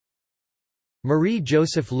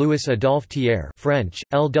Marie-Joseph Louis Adolphe Thiers French,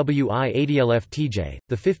 LWI Adolphe Thiers,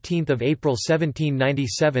 the 15th of April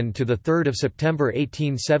 1797 to the 3rd of September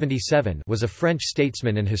 1877 was a French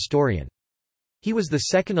statesman and historian. He was the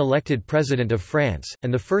second elected president of France,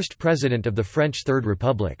 and the first president of the French Third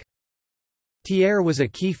Republic. Thiers was a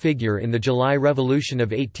key figure in the July Revolution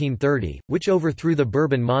of 1830, which overthrew the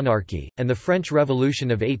Bourbon monarchy, and the French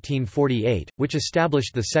Revolution of 1848, which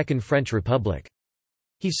established the Second French Republic.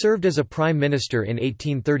 He served as a prime minister in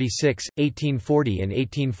 1836, 1840 and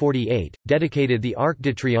 1848, dedicated the Arc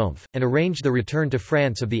de Triomphe, and arranged the return to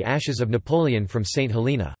France of the ashes of Napoleon from St.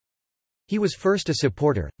 Helena. He was first a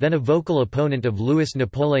supporter, then a vocal opponent of Louis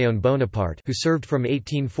Napoléon Bonaparte, who served from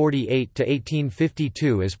 1848 to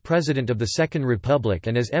 1852 as President of the Second Republic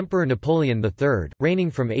and as Emperor Napoleon III,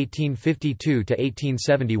 reigning from 1852 to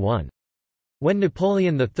 1871. When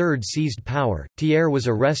Napoleon III seized power, Thiers was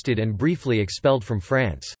arrested and briefly expelled from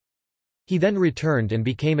France. He then returned and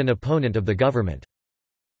became an opponent of the government.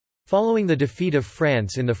 Following the defeat of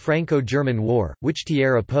France in the Franco-German War, which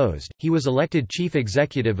Thiers opposed, he was elected chief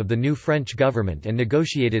executive of the new French government and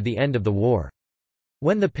negotiated the end of the war.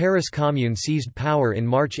 When the Paris Commune seized power in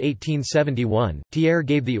March 1871, Thiers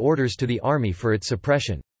gave the orders to the army for its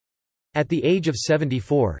suppression. At the age of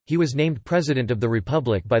 74, he was named President of the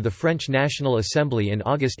Republic by the French National Assembly in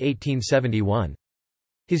August 1871.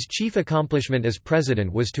 His chief accomplishment as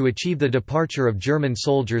president was to achieve the departure of German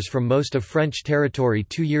soldiers from most of French territory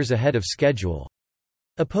 2 years ahead of schedule.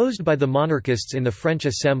 Opposed by the monarchists in the French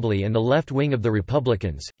Assembly and the left wing of the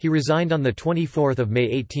Republicans, he resigned on 24 May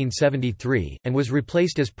 1873, and was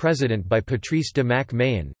replaced as president by Patrice de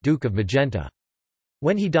Mac-Mahon, Duke of Magenta.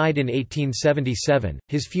 When he died in 1877,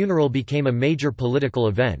 his funeral became a major political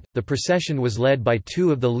event. The procession was led by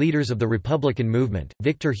two of the leaders of the Republican movement,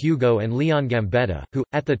 Victor Hugo and Leon Gambetta, who,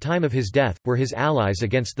 at the time of his death, were his allies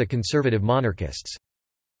against the conservative monarchists.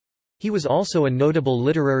 He was also a notable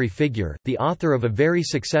literary figure, the author of a very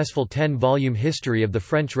successful 10-volume history of the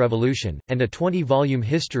French Revolution, and a 20-volume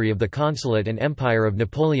history of the consulate and empire of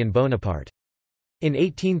Napoleon Bonaparte. In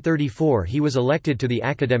 1834 he was elected to the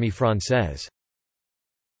Académie Française.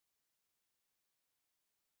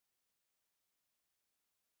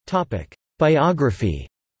 Biography.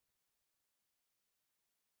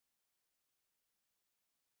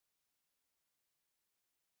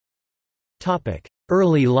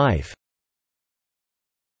 Early life.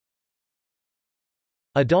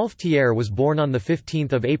 Adolphe Thiers was born on 15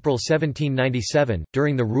 April 1797,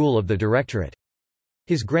 during the rule of the Directorate.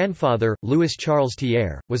 His grandfather, Louis-Charles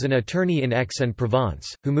Thiers, was an attorney in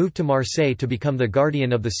Aix-en-Provence, who moved to Marseille to become the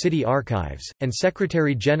guardian of the city archives, and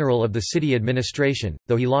secretary-general of the city administration,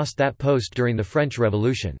 though he lost that post during the French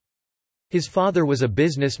Revolution. His father was a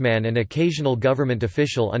businessman and occasional government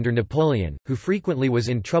official under Napoleon, who frequently was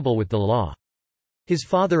in trouble with the law. His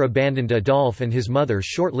father abandoned Adolphe and his mother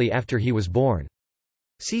shortly after he was born.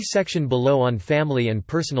 See section below on family and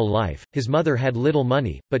personal life. His mother had little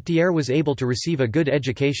money, but Thiers was able to receive a good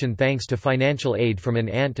education thanks to financial aid from an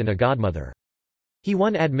aunt and a godmother. He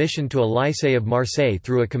won admission to a lycée of Marseille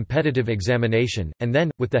through a competitive examination, and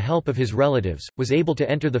then, with the help of his relatives, was able to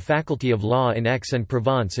enter the Faculty of Law in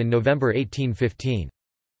Aix-en-Provence in November 1815.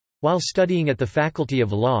 While studying at the Faculty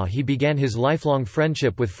of Law he began his lifelong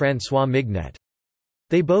friendship with François Mignet.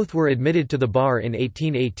 They both were admitted to the bar in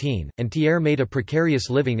 1818, and Thiers made a precarious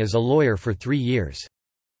living as a lawyer for 3 years.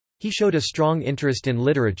 He showed a strong interest in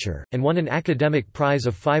literature, and won an academic prize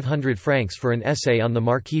of 500 francs for an essay on the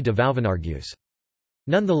Marquis de Vauvenargues.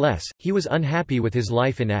 Nonetheless, he was unhappy with his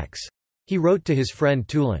life in Aix. He wrote to his friend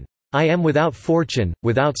Toulon, "I am without fortune,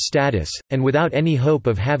 without status, and without any hope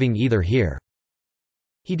of having either here."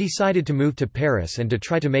 He decided to move to Paris and to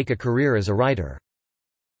try to make a career as a writer.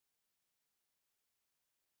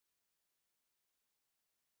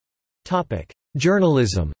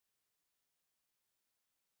 Journalism.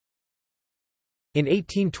 In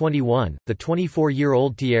 1821, the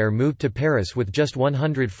 24-year-old Thiers moved to Paris with just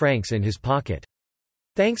 100 francs in his pocket.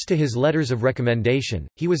 Thanks to his letters of recommendation,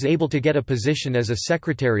 he was able to get a position as a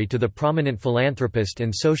secretary to the prominent philanthropist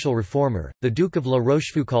and social reformer, the Duke of La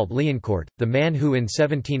Rochefoucauld-Liancourt, the man who in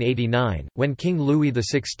 1789, when King Louis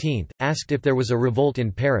XVI, asked if there was a revolt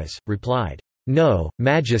in Paris, replied, "No,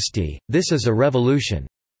 Majesty, this is a revolution."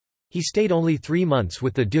 He stayed only 3 months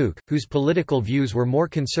with the Duke, whose political views were more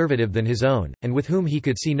conservative than his own, and with whom he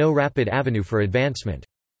could see no rapid avenue for advancement.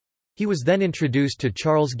 He was then introduced to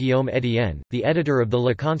Charles-Guillaume Etienne, the editor of the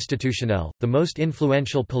Le Constitutionnel, the most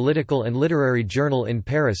influential political and literary journal in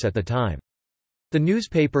Paris at the time. The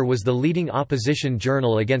newspaper was the leading opposition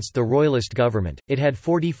journal against the royalist government. It had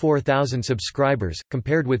 44,000 subscribers,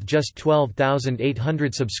 compared with just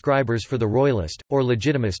 12,800 subscribers for the royalist, or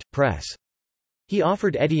legitimist, press. He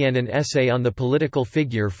offered Étienne an essay on the political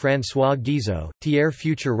figure François Guizot, Thiers'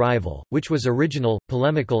 future rival, which was original,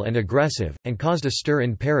 polemical and aggressive, and caused a stir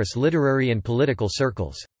in Paris literary and political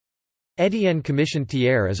circles. Étienne commissioned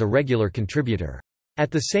Thiers as a regular contributor. At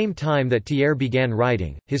the same time that Thiers began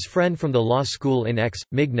writing, his friend from the law school in Aix,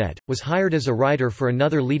 Mignet, was hired as a writer for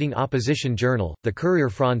another leading opposition journal, the Courrier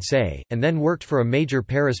Français, and then worked for a major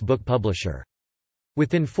Paris book publisher.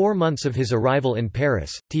 Within 4 months of his arrival in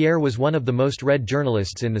Paris, Thiers was one of the most read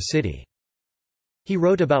journalists in the city. He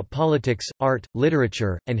wrote about politics, art,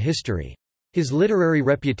 literature, and history. His literary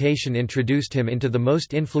reputation introduced him into the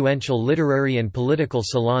most influential literary and political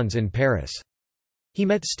salons in Paris. He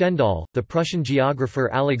met Stendhal, the Prussian geographer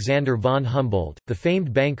Alexander von Humboldt, the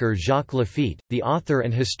famed banker Jacques Lafitte, the author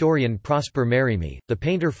and historian Prosper Mérimée, the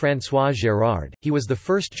painter François Gérard. He was the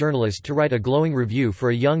first journalist to write a glowing review for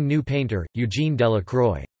a young new painter, Eugène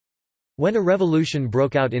Delacroix. When a revolution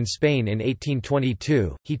broke out in Spain in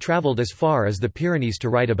 1822, he travelled as far as the Pyrenees to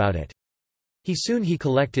write about it. He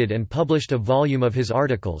collected and published a volume of his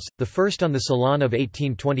articles, the first on the Salon of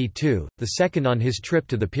 1822, the second on his trip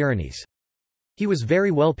to the Pyrenees. He was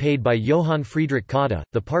very well paid by Johann Friedrich Cotta,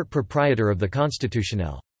 the part proprietor of the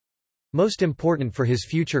Constitutionnel. Most important for his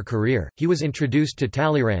future career, he was introduced to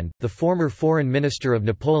Talleyrand, the former foreign minister of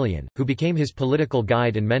Napoleon, who became his political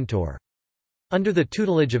guide and mentor. Under the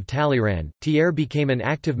tutelage of Talleyrand, Thiers became an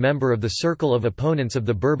active member of the circle of opponents of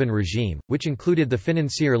the Bourbon regime, which included the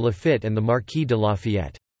financier Laffitte and the Marquis de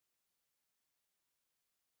Lafayette.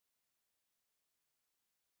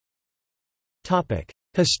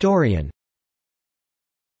 Historian.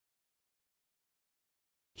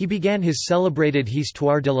 He began his celebrated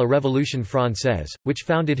Histoire de la Révolution française, which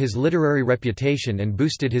founded his literary reputation and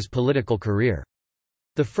boosted his political career.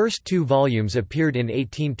 The first 2 volumes appeared in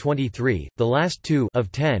 1823, the last 2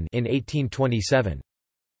 of 10 in 1827.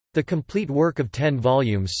 The complete work of 10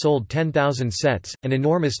 volumes sold 10,000 sets, an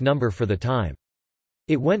enormous number for the time.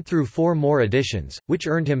 It went through 4 more editions, which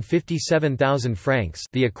earned him 57,000 francs,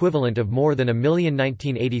 the equivalent of more than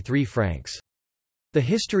 $1,1983 francs. The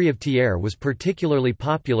history of Thiers was particularly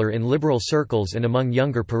popular in liberal circles and among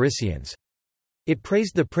younger Parisians. It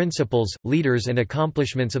praised the principles, leaders and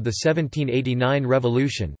accomplishments of the 1789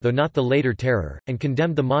 revolution, though not the later terror, and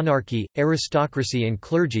condemned the monarchy, aristocracy and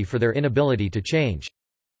clergy for their inability to change.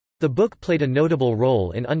 The book played a notable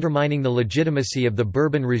role in undermining the legitimacy of the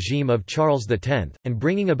Bourbon regime of Charles X, and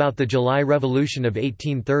bringing about the July Revolution of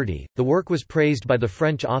 1830. The work was praised by the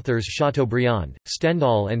French authors Chateaubriand,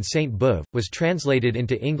 Stendhal, and Sainte-Beuve, was translated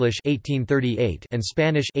into English 1838 and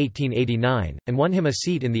Spanish 1889, and won him a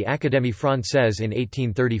seat in the Académie Française in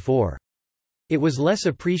 1834. It was less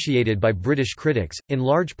appreciated by British critics, in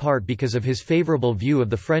large part because of his favourable view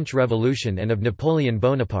of the French Revolution and of Napoleon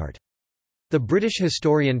Bonaparte. The British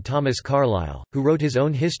historian Thomas Carlyle, who wrote his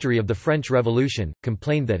own history of the French Revolution,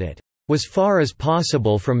 complained that it was far as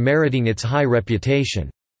possible from meriting its high reputation,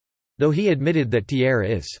 though he admitted that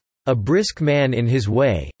Thiers is a brisk man in his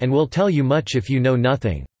way, and will tell you much if you know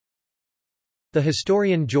nothing. The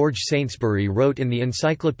historian George Saintsbury wrote in the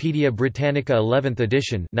Encyclopædia Britannica 11th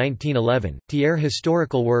edition 1911, Thiers'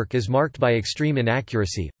 historical work is marked by extreme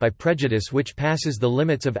inaccuracy, by prejudice which passes the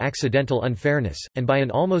limits of accidental unfairness, and by an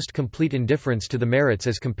almost complete indifference to the merits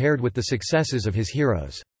as compared with the successes of his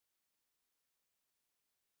heroes.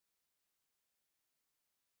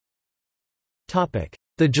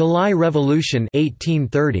 The July Revolution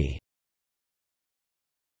 1830.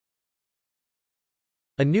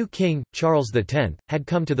 A new king, Charles X, had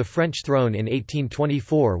come to the French throne in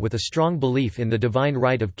 1824 with a strong belief in the divine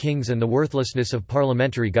right of kings and the worthlessness of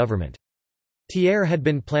parliamentary government. Thiers had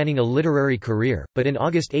been planning a literary career, but in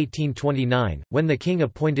August 1829, when the king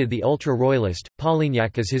appointed the ultra-royalist,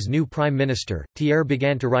 Polignac as his new prime minister, Thiers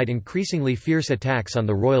began to write increasingly fierce attacks on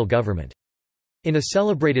the royal government. In a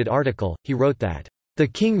celebrated article, he wrote that, "The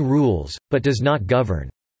king rules, but does not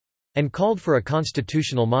govern," and called for a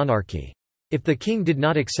constitutional monarchy. If the king did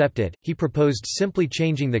not accept it, he proposed simply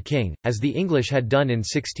changing the king, as the English had done in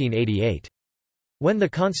 1688. When the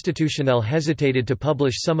Constitutionnel hesitated to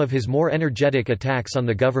publish some of his more energetic attacks on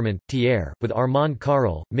the government, Thiers, with Armand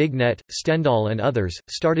Carrel, Mignet, Stendhal and others,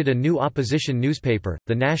 started a new opposition newspaper,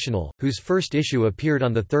 The National, whose first issue appeared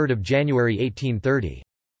on 3 January 1830.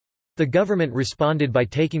 The government responded by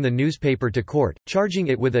taking the newspaper to court, charging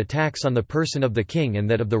it with attacks on the person of the king and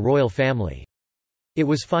that of the royal family. It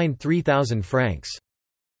was fined 3,000 francs.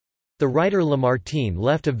 The writer Lamartine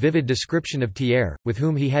left a vivid description of Thiers, with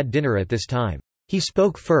whom he had dinner at this time. He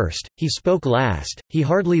spoke first, he spoke last, he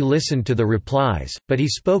hardly listened to the replies, but he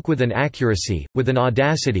spoke with an accuracy, with an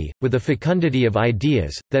audacity, with a fecundity of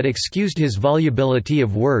ideas, that excused his volubility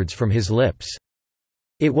of words from his lips.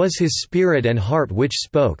 It was his spirit and heart which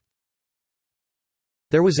spoke.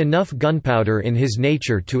 There was enough gunpowder in his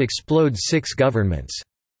nature to explode 6 governments."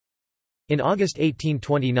 In August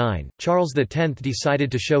 1829, Charles X decided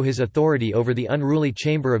to show his authority over the unruly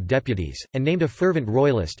Chamber of Deputies, and named a fervent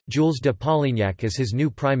royalist, Jules de Polignac, as his new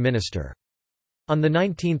prime minister. On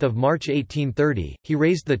 19 March 1830, he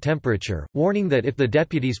raised the temperature, warning that if the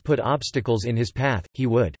deputies put obstacles in his path, he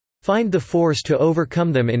would "find the force to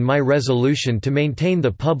overcome them in my resolution to maintain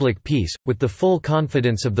the public peace, with the full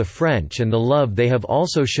confidence of the French and the love they have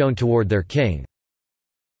also shown toward their king."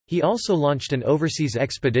 He also launched an overseas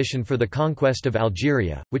expedition for the conquest of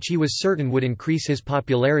Algeria, which he was certain would increase his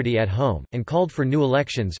popularity at home, and called for new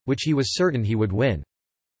elections, which he was certain he would win.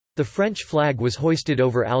 The French flag was hoisted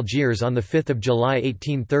over Algiers on 5 July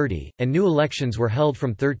 1830, and new elections were held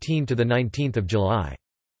from 13 to 19 July.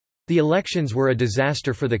 The elections were a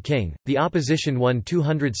disaster for the king. The opposition won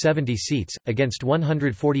 270 seats, against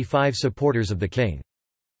 145 supporters of the king.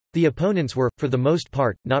 The opponents were, for the most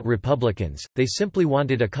part, not Republicans, they simply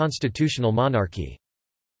wanted a constitutional monarchy.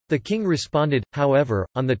 The king responded, however,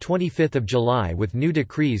 on 25 July with new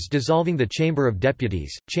decrees dissolving the Chamber of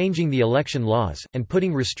Deputies, changing the election laws, and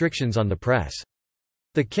putting restrictions on the press.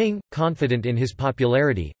 The king, confident in his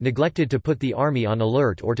popularity, neglected to put the army on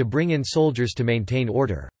alert or to bring in soldiers to maintain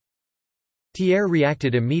order. Thiers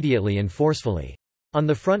reacted immediately and forcefully. On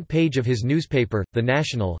the front page of his newspaper, The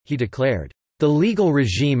National, he declared, "The legal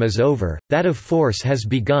regime is over, that of force has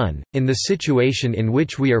begun. In the situation in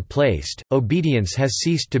which we are placed, obedience has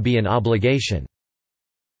ceased to be an obligation."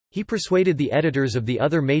 He persuaded the editors of the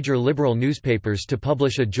other major liberal newspapers to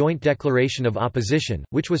publish a joint declaration of opposition,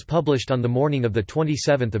 which was published on the morning of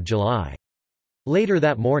 27 July. Later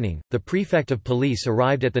that morning, the prefect of police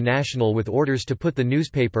arrived at the National with orders to put the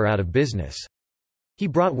newspaper out of business. He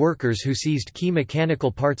brought workers who seized key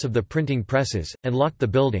mechanical parts of the printing presses, and locked the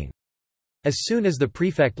building. As soon as the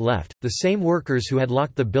prefect left, the same workers who had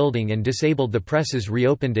locked the building and disabled the presses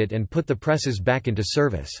reopened it and put the presses back into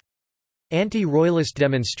service. Anti-royalist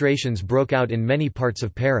demonstrations broke out in many parts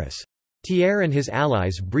of Paris. Thiers and his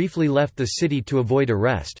allies briefly left the city to avoid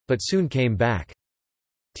arrest, but soon came back.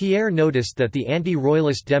 Thiers noticed that the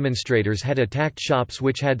anti-royalist demonstrators had attacked shops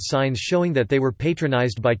which had signs showing that they were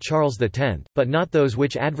patronized by Charles X, but not those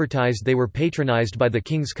which advertised they were patronized by the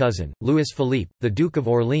king's cousin, Louis Philippe, the Duke of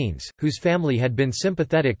Orleans, whose family had been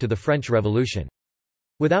sympathetic to the French Revolution.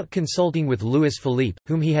 Without consulting with Louis Philippe,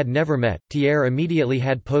 whom he had never met, Thiers immediately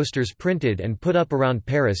had posters printed and put up around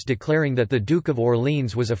Paris declaring that the Duke of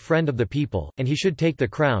Orleans was a friend of the people, and he should take the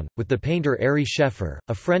crown. With the painter Henri Scheffer,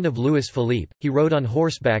 a friend of Louis Philippe, he rode on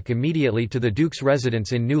horseback immediately to the Duke's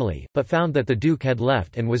residence in Neuilly, but found that the Duke had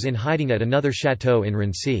left and was in hiding at another chateau in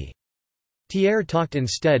Rennes. Thiers talked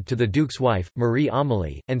instead to the Duke's wife, Marie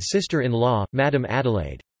Amélie, and sister-in-law, Madame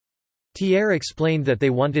Adelaide. Thiers explained that they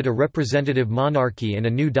wanted a representative monarchy and a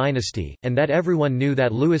new dynasty, and that everyone knew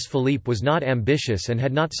that Louis Philippe was not ambitious and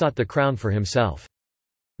had not sought the crown for himself.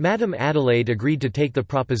 Madame Adelaide agreed to take the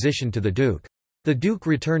proposition to the Duke. The Duke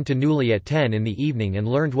returned to Neuilly at 10 in the evening and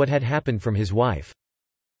learned what had happened from his wife.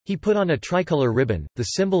 He put on a tricolour ribbon, the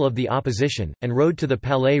symbol of the opposition, and rode to the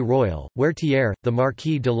Palais Royal, where Thiers, the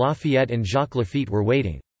Marquis de Lafayette and Jacques Lafitte were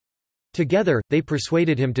waiting. Together, they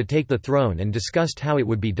persuaded him to take the throne and discussed how it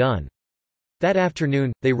would be done. That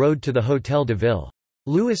afternoon, they rode to the Hôtel de Ville.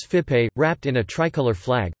 Louis Philippe, wrapped in a tricolour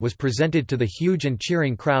flag, was presented to the huge and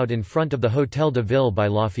cheering crowd in front of the Hôtel de Ville by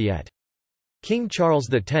Lafayette. King Charles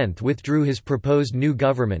X withdrew his proposed new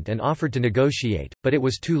government and offered to negotiate, but it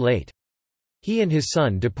was too late. He and his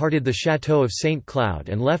son departed the Château of St. Cloud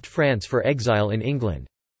and left France for exile in England.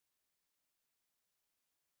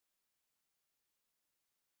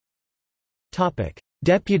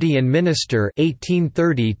 Deputy and Minister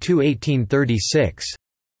 1830–1836.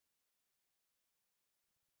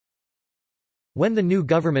 When the new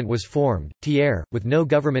government was formed, Thiers, with no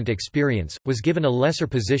government experience, was given a lesser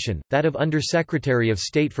position, that of Under-Secretary of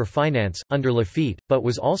State for Finance, under Lafitte, but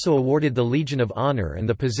was also awarded the Legion of Honor and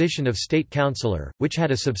the position of State Councillor, which had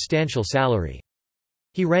a substantial salary.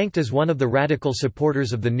 He ranked as one of the radical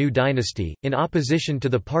supporters of the new dynasty, in opposition to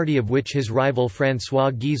the party of which his rival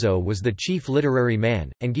François Guizot was the chief literary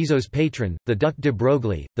man, and Guizot's patron, the Duc de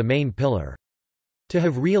Broglie, the main pillar. To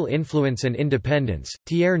have real influence and independence,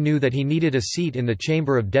 Thiers knew that he needed a seat in the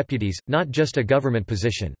Chamber of Deputies, not just a government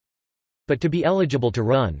position. But to be eligible to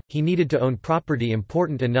run, he needed to own property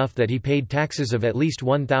important enough that he paid taxes of at least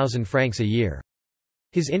 1,000 francs a year.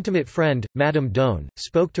 His intimate friend, Madame Doane,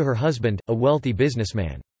 spoke to her husband, a wealthy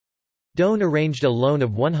businessman. Doane arranged a loan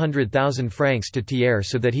of 100,000 francs to Thiers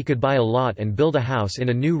so that he could buy a lot and build a house in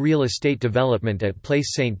a new real estate development at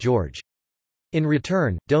Place Saint George. In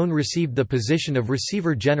return, Doane received the position of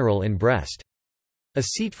Receiver General in Brest. A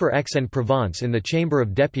seat for Aix-en-Provence in the Chamber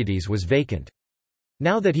of Deputies was vacant.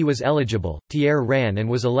 Now that he was eligible, Thiers ran and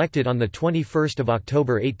was elected on 21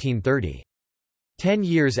 October 1830. 10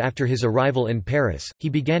 years after his arrival in Paris, he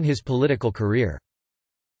began his political career.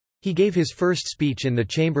 He gave his first speech in the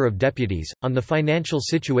Chamber of Deputies, on the financial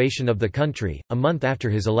situation of the country, a month after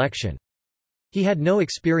his election. He had no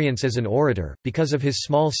experience as an orator, because of his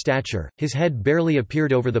small stature, his head barely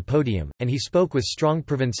appeared over the podium, and he spoke with strong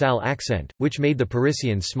Provençal accent, which made the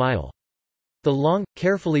Parisians smile. The long,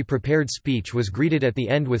 carefully prepared speech was greeted at the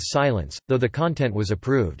end with silence, though the content was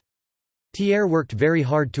approved. Thiers worked very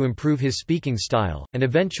hard to improve his speaking style, and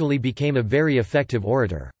eventually became a very effective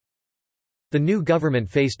orator. The new government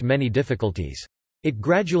faced many difficulties. It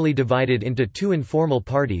gradually divided into two informal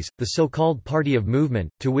parties, the so-called Party of Movement,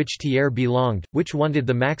 to which Thiers belonged, which wanted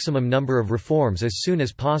the maximum number of reforms as soon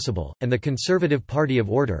as possible, and the Conservative Party of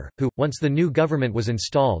Order, who, once the new government was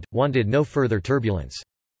installed, wanted no further turbulence.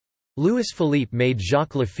 Louis Philippe made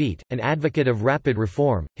Jacques Laffitte, an advocate of rapid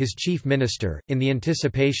reform, his chief minister, in the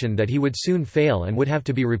anticipation that he would soon fail and would have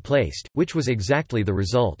to be replaced, which was exactly the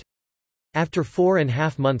result. After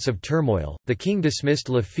 4.5 months of turmoil, the king dismissed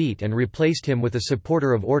Laffitte and replaced him with a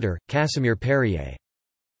supporter of order, Casimir Perier.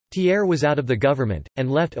 Thiers was out of the government, and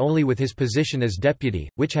left only with his position as deputy,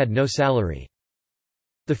 which had no salary.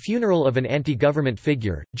 The funeral of an anti-government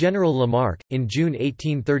figure, General Lamarck, in June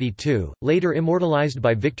 1832, later immortalized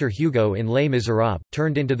by Victor Hugo in Les Misérables,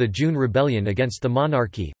 turned into the June Rebellion against the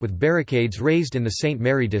monarchy, with barricades raised in the Saint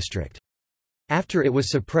Mary district. After it was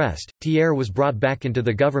suppressed, Thiers was brought back into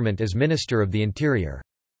the government as Minister of the Interior.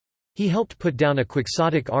 He helped put down a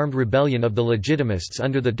quixotic armed rebellion of the Legitimists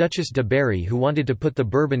under the Duchess de Berry who wanted to put the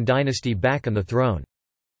Bourbon dynasty back on the throne.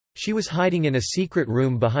 She was hiding in a secret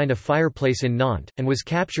room behind a fireplace in Nantes, and was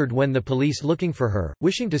captured when the police looking for her,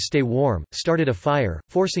 wishing to stay warm, started a fire,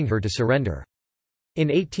 forcing her to surrender. In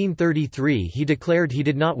 1833 he declared he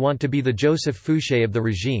did not want to be the Joseph Fouché of the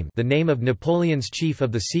regime, the name of Napoleon's chief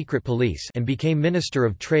of the secret police, and became Minister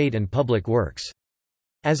of Trade and Public Works.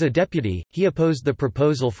 As a deputy, he opposed the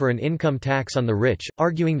proposal for an income tax on the rich,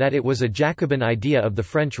 arguing that it was a Jacobin idea of the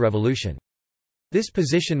French Revolution. This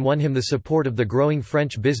position won him the support of the growing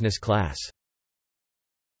French business class.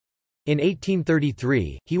 In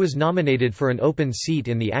 1833, he was nominated for an open seat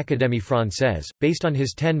in the Académie Française, based on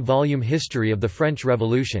his 10-volume history of the French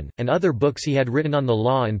Revolution, and other books he had written on the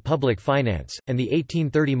law and public finance, and the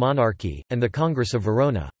 1830 monarchy, and the Congress of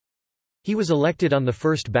Verona. He was elected on the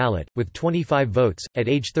first ballot, with 25 votes. At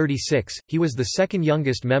age 36, he was the second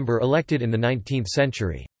youngest member elected in the 19th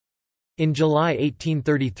century. In July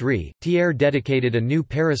 1833, Thiers dedicated a new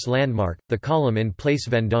Paris landmark, the column in Place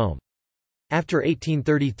Vendôme. After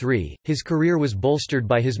 1833, his career was bolstered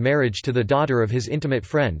by his marriage to the daughter of his intimate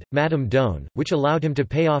friend, Madame Doane, which allowed him to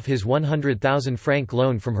pay off his 100,000 franc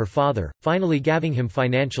loan from her father, finally giving him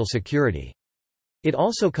financial security. It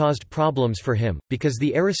also caused problems for him, because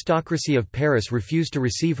the aristocracy of Paris refused to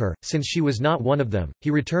receive her, since she was not one of them.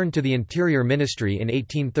 He returned to the Interior Ministry in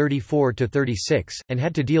 1834–36, and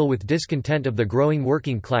had to deal with discontent of the growing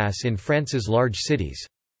working class in France's large cities.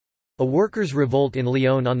 A workers' revolt in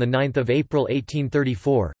Lyon on 9 April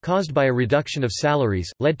 1834, caused by a reduction of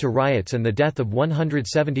salaries, led to riots and the death of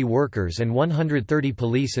 170 workers and 130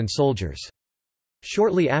 police and soldiers.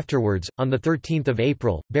 Shortly afterwards, on 13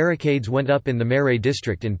 April, barricades went up in the Marais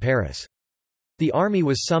district in Paris. The army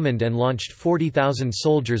was summoned and launched 40,000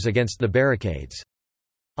 soldiers against the barricades.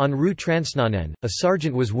 On Rue Transnonain, a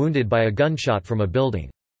sergeant was wounded by a gunshot from a building.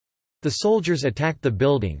 The soldiers attacked the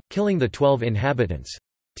building, killing the 12 inhabitants.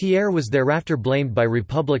 Thiers was thereafter blamed by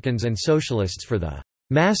Republicans and Socialists for the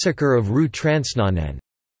massacre of Rue Transnonain.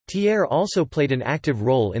 Thiers also played an active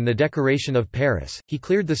role in the decoration of Paris. He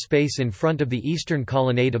cleared the space in front of the eastern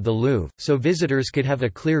colonnade of the Louvre, so visitors could have a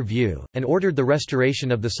clear view, and ordered the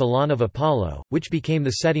restoration of the Salon of Apollo, which became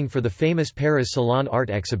the setting for the famous Paris Salon art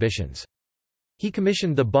exhibitions. He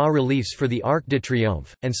commissioned the bas-reliefs for the Arc de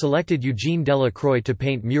Triomphe, and selected Eugène Delacroix to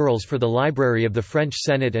paint murals for the library of the French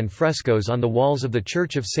Senate and frescoes on the walls of the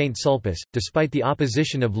Church of Saint-Sulpice, despite the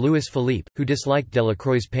opposition of Louis Philippe, who disliked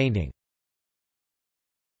Delacroix's painting.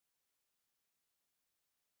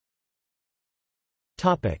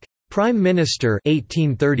 Prime Minister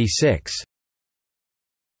 1836.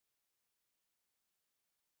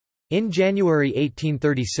 In January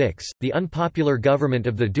 1836, the unpopular government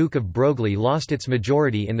of the Duke of Broglie lost its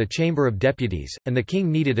majority in the Chamber of Deputies, and the king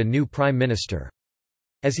needed a new prime minister.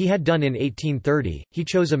 As he had done in 1830, he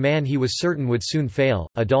chose a man he was certain would soon fail,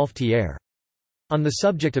 Adolphe Thiers. On the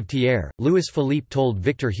subject of Thiers, Louis Philippe told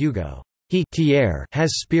Victor Hugo, "He Thiers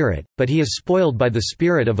has spirit, but he is spoiled by the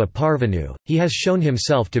spirit of a parvenu, he has shown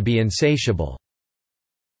himself to be insatiable."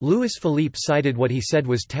 Louis Philippe cited what he said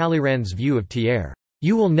was Talleyrand's view of Thiers.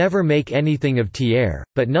 "You will never make anything of Thiers,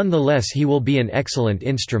 but nonetheless he will be an excellent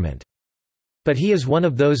instrument. But he is one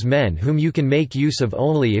of those men whom you can make use of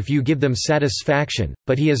only if you give them satisfaction,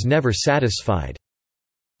 but he is never satisfied.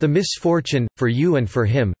 The misfortune, for you and for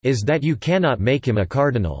him, is that you cannot make him a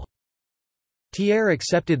cardinal." Thiers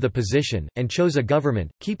accepted the position, and chose a government,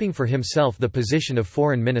 keeping for himself the position of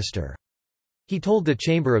foreign minister. He told the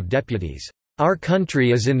Chamber of Deputies, "Our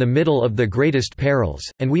country is in the middle of the greatest perils,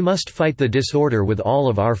 and we must fight the disorder with all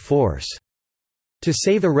of our force. To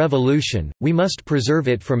save a revolution, we must preserve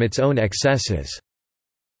it from its own excesses.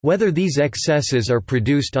 Whether these excesses are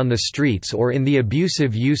produced on the streets or in the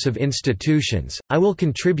abusive use of institutions, I will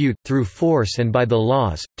contribute, through force and by the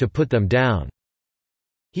laws, to put them down."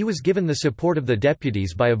 He was given the support of the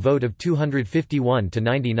deputies by a vote of 251 to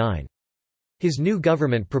 99. His new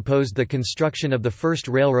government proposed the construction of the first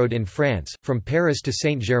railroad in France, from Paris to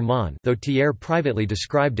Saint-Germain, though Thiers privately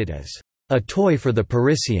described it as a toy for the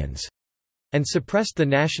Parisians, and suppressed the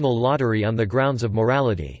national lottery on the grounds of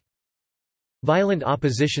morality. Violent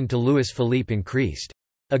opposition to Louis Philippe increased.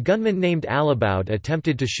 A gunman named Alibaud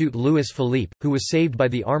attempted to shoot Louis Philippe, who was saved by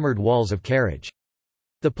the armoured walls of Carriage.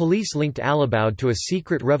 The police linked Alibaud to a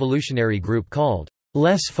secret revolutionary group called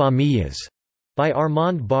Les Familles by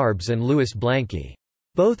Armand Barbes and Louis Blanqui.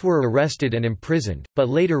 Both were arrested and imprisoned, but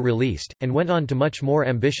later released, and went on to much more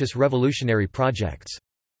ambitious revolutionary projects.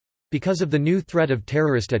 Because of the new threat of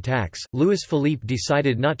terrorist attacks, Louis Philippe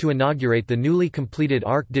decided not to inaugurate the newly completed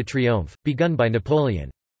Arc de Triomphe, begun by Napoleon.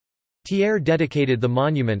 Thiers dedicated the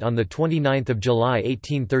monument on 29 July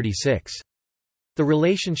 1836. The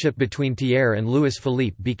relationship between Thiers and Louis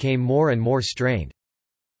Philippe became more and more strained.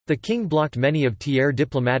 The king blocked many of Thiers'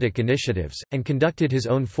 diplomatic initiatives, and conducted his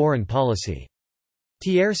own foreign policy.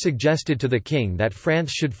 Thiers suggested to the king that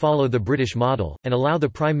France should follow the British model, and allow the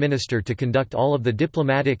prime minister to conduct all of the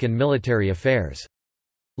diplomatic and military affairs.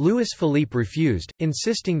 Louis Philippe refused,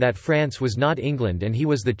 insisting that France was not England and he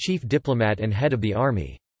was the chief diplomat and head of the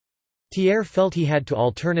army. Thiers felt he had no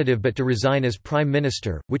alternative but to resign as prime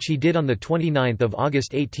minister, which he did on 29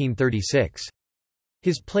 August 1836.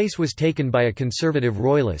 His place was taken by a conservative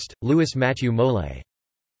royalist, Louis Mathieu Molé.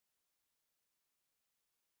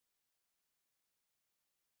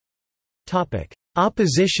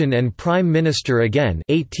 Opposition and prime minister again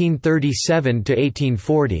 1837 to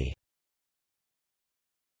 1840.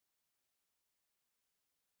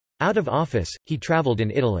 Out of office, he travelled in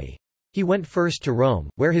Italy. He went first to Rome,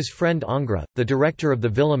 where his friend Ingres, the director of the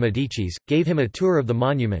Villa Medicis, gave him a tour of the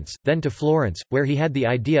monuments, then to Florence, where he had the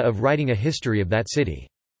idea of writing a history of that city.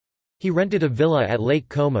 He rented a villa at Lake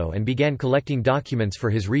Como and began collecting documents for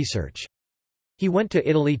his research. He went to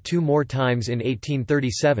Italy 2 more times in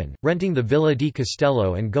 1837, renting the Villa di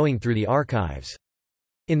Castello and going through the archives.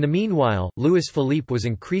 In the meanwhile, Louis Philippe was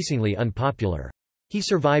increasingly unpopular. He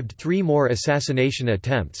survived 3 more assassination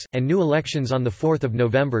attempts, and new elections on 4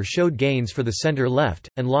 November showed gains for the centre-left,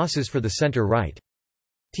 and losses for the centre-right.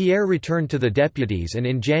 Thiers returned to the deputies and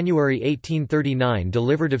in January 1839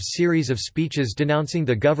 delivered a series of speeches denouncing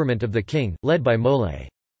the government of the king, led by Molé.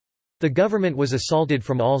 The government was assaulted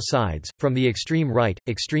from all sides, from the extreme right,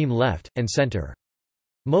 extreme left, and centre.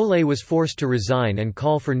 Molé was forced to resign and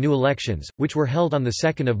call for new elections, which were held on 2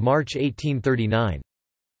 March 1839.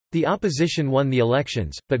 The opposition won the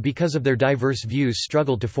elections, but because of their diverse views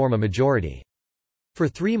struggled to form a majority. For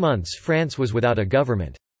 3 months France was without a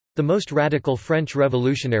government. The most radical French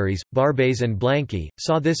revolutionaries, Barbès and Blanqui,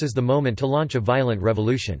 saw this as the moment to launch a violent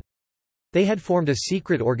revolution. They had formed a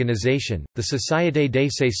secret organization, the Société des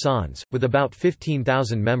Saisons, with about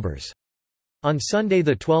 15,000 members. On Sunday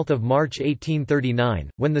 12 March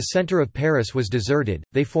 1839, when the centre of Paris was deserted,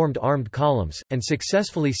 they formed armed columns, and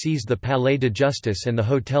successfully seized the Palais de Justice and the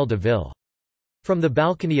Hôtel de Ville. From the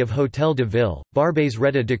balcony of Hôtel de Ville, Barbès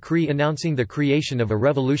read a decree announcing the creation of a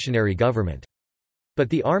revolutionary government.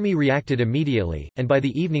 But the army reacted immediately, and by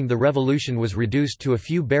the evening the revolution was reduced to a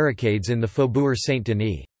few barricades in the Faubourg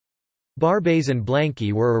Saint-Denis. Barbès and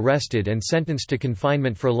Blanqui were arrested and sentenced to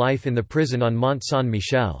confinement for life in the prison on Mont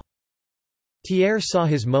Saint-Michel. Thiers saw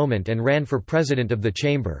his moment and ran for president of the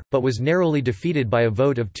chamber, but was narrowly defeated by a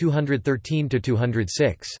vote of 213 to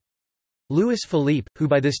 206. Louis Philippe, who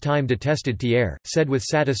by this time detested Thiers, said with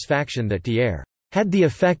satisfaction that Thiers had the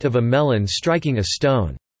effect of a melon striking a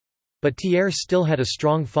stone. But Thiers still had a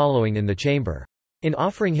strong following in the chamber. In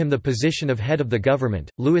offering him the position of head of the government,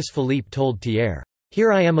 Louis Philippe told Thiers,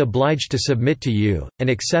 "Here I am obliged to submit to you, and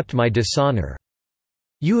accept my dishonor.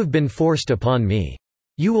 You have been forced upon me.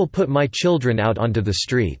 You will put my children out onto the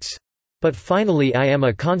streets. But finally I am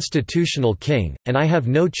a constitutional king, and I have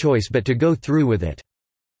no choice but to go through with it."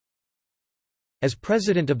 As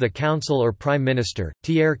President of the Council or Prime Minister,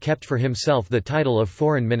 Thiers kept for himself the title of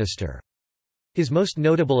Foreign Minister. His most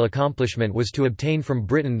notable accomplishment was to obtain from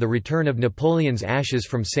Britain the return of Napoleon's ashes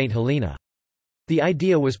from St. Helena. The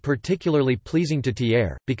idea was particularly pleasing to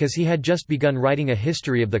Thiers, because he had just begun writing a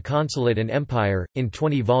history of the consulate and empire, in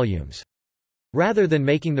 20 volumes. Rather than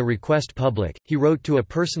making the request public, he wrote to a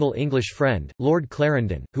personal English friend, Lord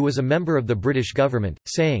Clarendon, who was a member of the British government,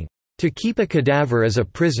 saying, "To keep a cadaver as a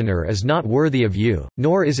prisoner is not worthy of you,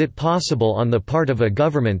 nor is it possible on the part of a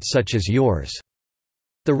government such as yours.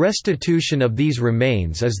 The restitution of these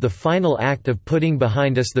remains is the final act of putting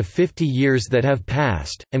behind us the 50 years that have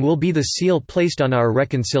passed, and will be the seal placed on our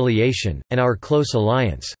reconciliation, and our close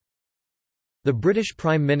alliance." The British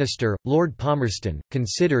Prime Minister, Lord Palmerston,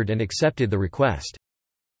 considered and accepted the request.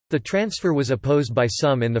 The transfer was opposed by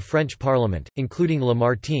some in the French Parliament, including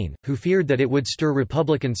Lamartine, who feared that it would stir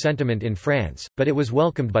republican sentiment in France, but it was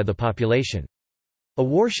welcomed by the population. A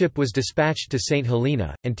warship was dispatched to St.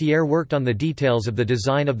 Helena, and Thiers worked on the details of the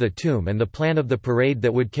design of the tomb and the plan of the parade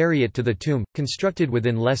that would carry it to the tomb, constructed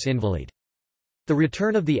within Les Invalides. The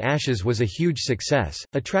return of the ashes was a huge success,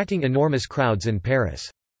 attracting enormous crowds in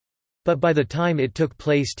Paris. But by the time it took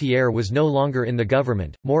place, Thiers was no longer in the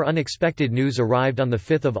government. More unexpected news arrived on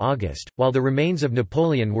 5 August. While the remains of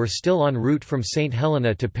Napoleon were still en route from St.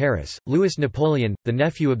 Helena to Paris, Louis Napoleon, the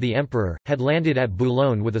nephew of the emperor, had landed at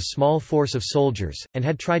Boulogne with a small force of soldiers, and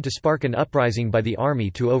had tried to spark an uprising by the army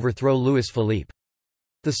to overthrow Louis Philippe.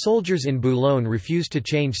 The soldiers in Boulogne refused to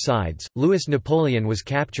change sides. Louis Napoleon was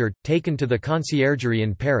captured, taken to the Conciergerie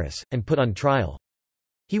in Paris, and put on trial.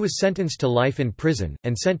 He was sentenced to life in prison,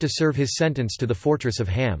 and sent to serve his sentence to the fortress of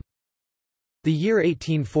Ham. The year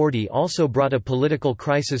 1840 also brought a political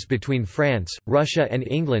crisis between France, Russia and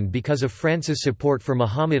England because of France's support for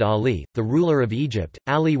Muhammad Ali, the ruler of Egypt.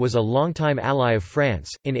 Ali was a longtime ally of France.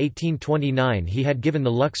 In 1829 he had given the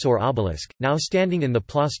Luxor obelisk, now standing in the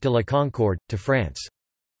Place de la Concorde, to France.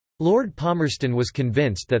 Lord Palmerston was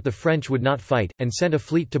convinced that the French would not fight, and sent a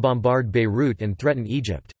fleet to bombard Beirut and threaten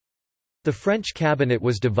Egypt. The French cabinet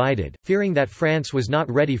was divided, fearing that France was not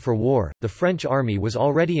ready for war. The French army was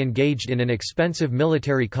already engaged in an expensive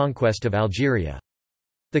military conquest of Algeria.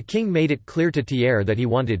 The king made it clear to Thiers that he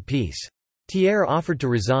wanted peace. Thiers offered to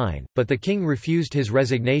resign, but the king refused his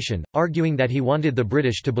resignation, arguing that he wanted the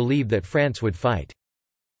British to believe that France would fight.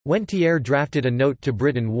 When Thiers drafted a note to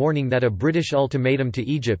Britain warning that a British ultimatum to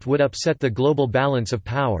Egypt would upset the global balance of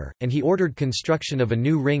power, and he ordered construction of a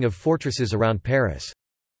new ring of fortresses around Paris.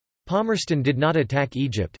 Palmerston did not attack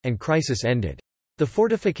Egypt, and crisis ended. The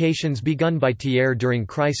fortifications begun by Thiers during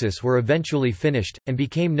crisis were eventually finished, and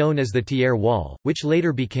became known as the Thiers Wall, which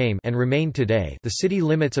later became and remain today the city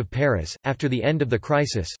limits of Paris. After the end of the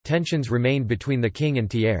crisis, tensions remained between the king and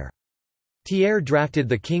Thiers. Thiers drafted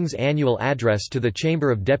the king's annual address to the Chamber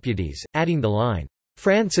of Deputies, adding the line,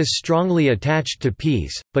 "France is strongly attached to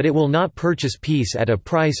peace, but it will not purchase peace at a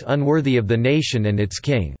price unworthy of the nation and its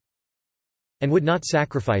king," and would not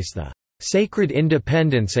sacrifice the "sacred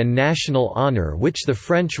independence and national honor which the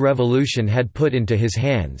French Revolution had put into his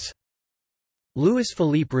hands." Louis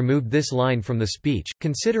Philippe removed this line from the speech,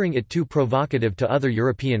 considering it too provocative to other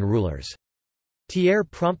European rulers. Thiers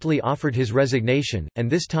promptly offered his resignation, and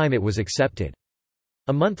this time it was accepted.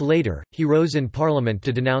 A month later, he rose in Parliament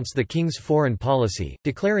to denounce the king's foreign policy,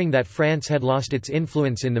 declaring that France had lost its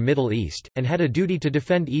influence in the Middle East, and had a duty to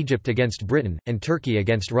defend Egypt against Britain, and Turkey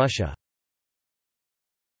against Russia.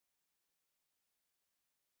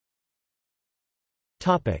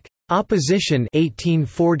 Opposition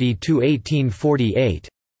 1840 to 1848.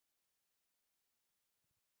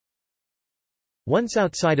 Once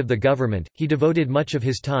outside of the government, he devoted much of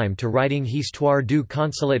his time to writing Histoire du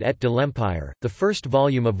Consulat et de l'Empire, the first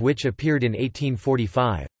volume of which appeared in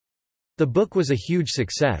 1845. The book was a huge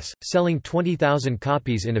success, selling 20,000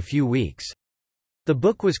 copies in a few weeks. The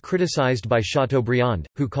book was criticized by Chateaubriand,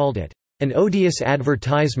 who called it an odious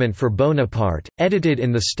advertisement for Bonaparte, edited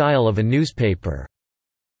in the style of a newspaper.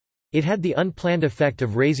 It had the unplanned effect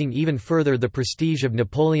of raising even further the prestige of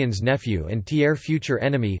Napoleon's nephew and Thiers' future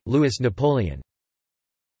enemy, Louis Napoleon.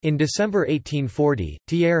 In December 1840,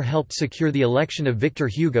 Thiers helped secure the election of Victor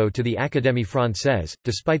Hugo to the Académie Française,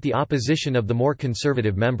 despite the opposition of the more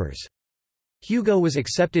conservative members. Hugo was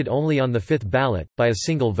accepted only on the fifth ballot, by a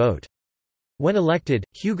single vote. When elected,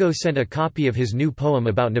 Hugo sent a copy of his new poem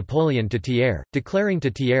about Napoleon to Thiers, declaring to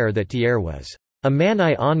Thiers that Thiers was, "A man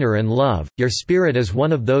I honor and love, your spirit is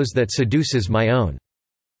one of those that seduces my own.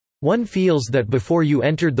 One feels that before you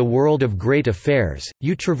entered the world of great affairs,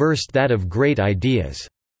 you traversed that of great ideas.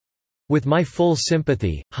 With my full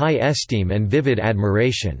sympathy, high esteem and vivid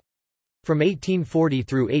admiration." From 1840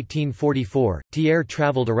 through 1844, Thiers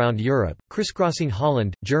travelled around Europe, crisscrossing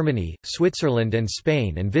Holland, Germany, Switzerland and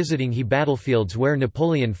Spain and visiting battlefields where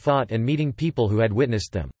Napoleon fought and meeting people who had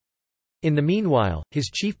witnessed them. In the meanwhile,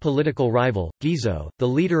 his chief political rival, Guizot, the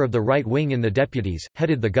leader of the right wing in the deputies,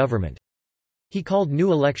 headed the government. He called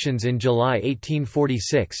new elections in July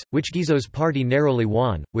 1846, which Guizot's party narrowly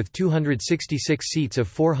won, with 266 seats of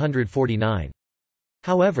 449.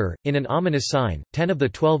 However, in an ominous sign, 10 of the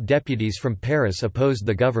 12 deputies from Paris opposed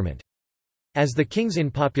the government. As the king's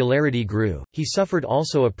unpopularity grew, he suffered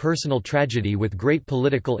also a personal tragedy with great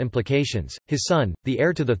political implications. His son, the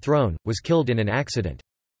heir to the throne, was killed in an accident.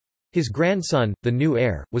 His grandson, the new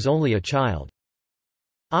heir, was only a child.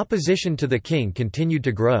 Opposition to the king continued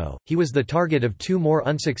to grow. He was the target of two more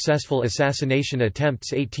unsuccessful assassination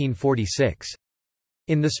attempts 1846.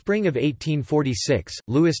 In the spring of 1846,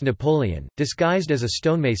 Louis Napoleon, disguised as a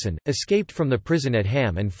stonemason, escaped from the prison at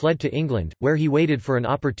Ham and fled to England, where he waited for an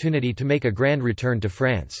opportunity to make a grand return to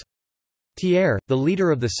France. Thiers, the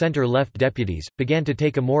leader of the centre-left deputies, began to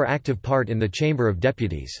take a more active part in the Chamber of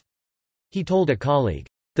Deputies. He told a colleague,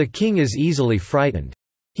 "The king is easily frightened.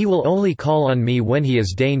 He will only call on me when he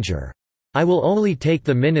is danger. I will only take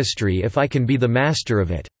the ministry if I can be the master of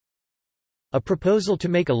it." A proposal to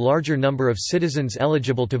make a larger number of citizens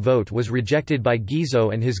eligible to vote was rejected by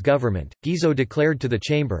Guizot and his government. Guizot declared to the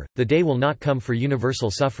chamber, "The day will not come for universal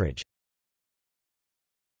suffrage."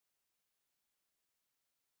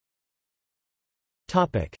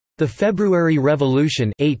 The February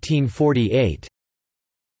Revolution 1848.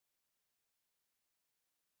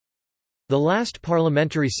 The last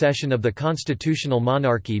parliamentary session of the constitutional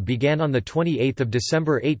monarchy began on 28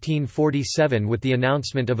 December 1847 with the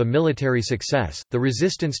announcement of a military success. The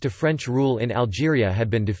resistance to French rule in Algeria had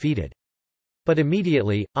been defeated. But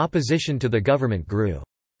immediately, opposition to the government grew.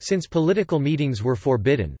 Since political meetings were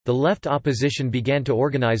forbidden, the left opposition began to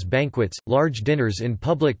organize banquets, large dinners in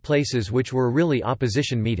public places which were really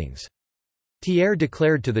opposition meetings. Thiers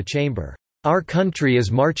declared to the chamber, "Our country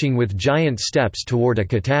is marching with giant steps toward a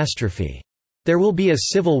catastrophe. There will be a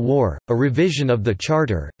civil war, a revision of the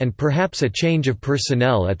charter, and perhaps a change of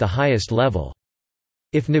personnel at the highest level.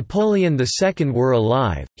 If Napoleon II were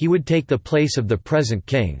alive, he would take the place of the present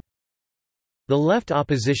king." The left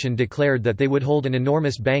opposition declared that they would hold an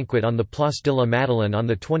enormous banquet on the Place de la Madeleine on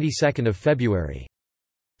the 22nd of February.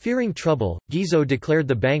 Fearing trouble, Guizot declared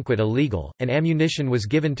the banquet illegal, and ammunition was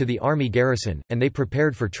given to the army garrison, and they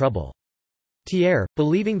prepared for trouble. Thiers,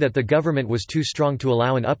 believing that the government was too strong to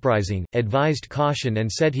allow an uprising, advised caution and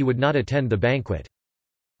said he would not attend the banquet.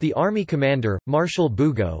 The army commander, Marshal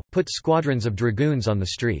Bugeaud, put squadrons of dragoons on the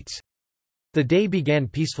streets. The day began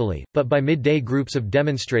peacefully, but by midday groups of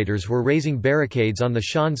demonstrators were raising barricades on the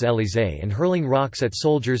Champs-Élysées and hurling rocks at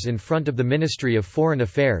soldiers in front of the Ministry of Foreign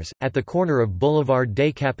Affairs, at the corner of Boulevard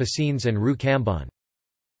des Capucines and Rue Cambon.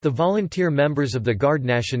 The volunteer members of the Garde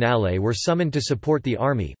Nationale were summoned to support the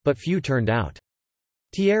army, but few turned out.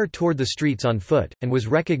 Thiers toured the streets on foot, and was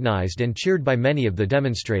recognized and cheered by many of the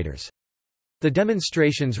demonstrators. The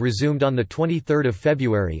demonstrations resumed on 23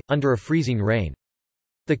 February, under a freezing rain.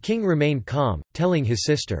 The king remained calm, telling his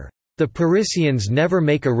sister, "The Parisians never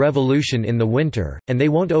make a revolution in the winter, and they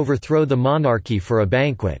won't overthrow the monarchy for a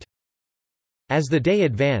banquet." As the day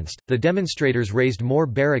advanced, the demonstrators raised more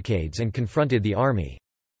barricades and confronted the army.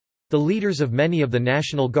 The leaders of many of the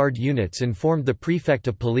National Guard units informed the prefect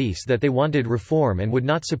of police that they wanted reform and would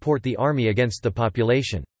not support the army against the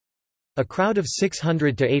population. A crowd of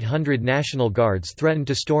 600 to 800 National Guards threatened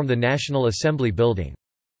to storm the National Assembly building.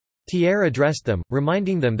 Thiers addressed them,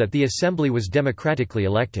 reminding them that the assembly was democratically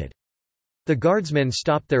elected. The guardsmen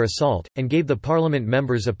stopped their assault, and gave the parliament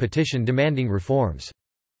members a petition demanding reforms.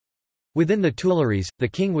 Within the Tuileries, the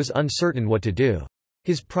king was uncertain what to do.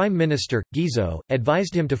 His prime minister, Guizot,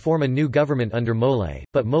 advised him to form a new government under Molé,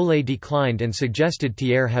 but Molé declined and suggested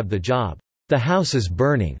Thiers have the job. "The house is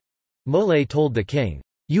burning." Molé told the king,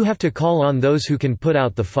 "You have to call on those who can put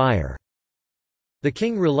out the fire." The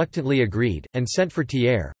king reluctantly agreed, and sent for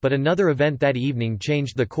Thiers, but another event that evening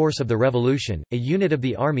changed the course of the revolution. A unit of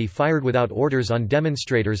the army fired without orders on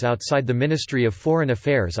demonstrators outside the Ministry of Foreign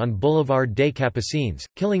Affairs on Boulevard des Capucines,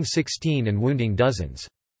 killing 16 and wounding dozens.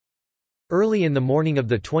 Early in the morning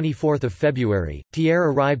of 24 February,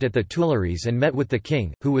 Thiers arrived at the Tuileries and met with the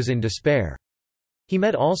king, who was in despair. He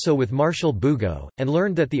met also with Marshal Bugeaud, and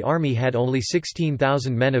learned that the army had only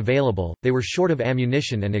 16,000 men available. They were short of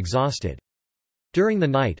ammunition and exhausted. During the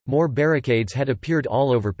night, more barricades had appeared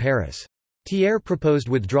all over Paris. Thiers proposed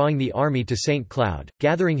withdrawing the army to St. Cloud,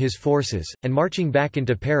 gathering his forces, and marching back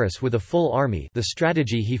into Paris with a full army, the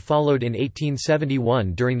strategy he followed in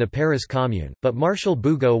 1871 during the Paris Commune, but Marshal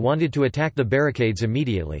Bugeaud wanted to attack the barricades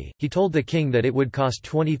immediately. He told the king that it would cost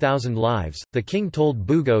 20,000 lives. The king told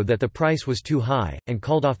Bugeaud that the price was too high, and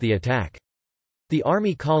called off the attack. The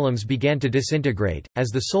army columns began to disintegrate, as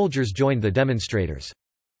the soldiers joined the demonstrators.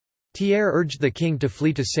 Thiers urged the king to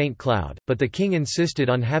flee to St. Cloud, but the king insisted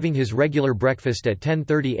on having his regular breakfast at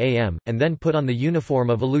 10:30 am, and then put on the uniform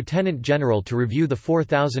of a lieutenant general to review the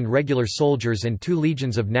 4,000 regular soldiers and 2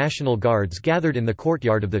 legions of National Guards gathered in the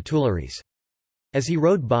courtyard of the Tuileries. As he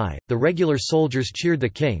rode by, the regular soldiers cheered the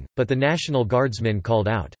king, but the National Guardsmen called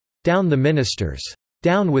out, "Down the ministers!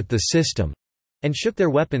 Down with the system!" and shook their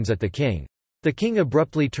weapons at the king. The king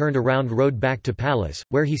abruptly turned around, rode back to palace,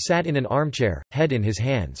 where he sat in an armchair, head in his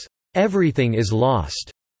hands. "Everything is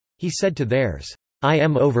lost," he said to Thiers. "I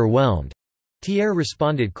am overwhelmed." Thiers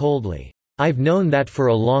responded coldly, "I've known that for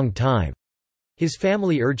a long time." His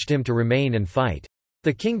family urged him to remain and fight.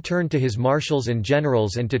 The king turned to his marshals and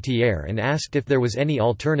generals and to Thiers and asked if there was any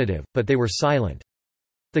alternative, but they were silent.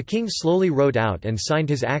 The king slowly wrote out and signed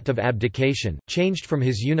his act of abdication, changed from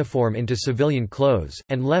his uniform into civilian clothes,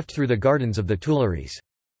 and left through the gardens of the Tuileries.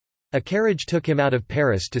 A carriage took him out of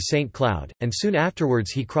Paris to St. Cloud, and soon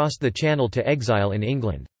afterwards he crossed the Channel to exile in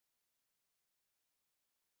England.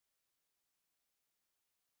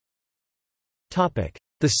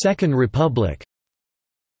 The Second Republic.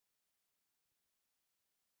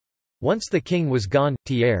 Once the king was gone,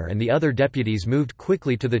 Thiers and the other deputies moved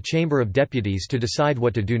quickly to the Chamber of Deputies to decide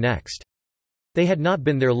what to do next. They had not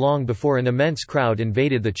been there long before an immense crowd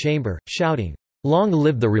invaded the chamber, shouting, "Long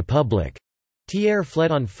live the Republic!" Thiers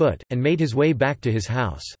fled on foot, and made his way back to his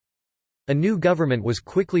house. A new government was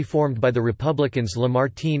quickly formed by the Republicans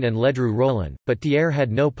Lamartine and Ledru-Rollin, but Thiers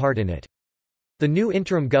had no part in it. The new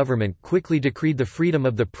interim government quickly decreed the freedom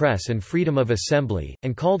of the press and freedom of assembly,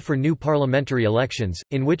 and called for new parliamentary elections,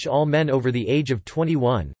 in which all men over the age of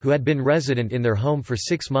 21, who had been resident in their home for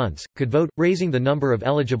 6 months, could vote, raising the number of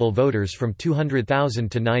eligible voters from 200,000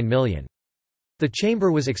 to 9 million. The chamber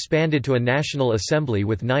was expanded to a national assembly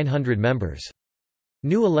with 900 members.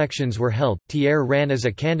 New elections were held. Thiers ran as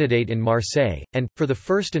a candidate in Marseille, and, for the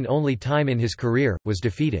first and only time in his career, was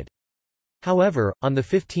defeated. However, on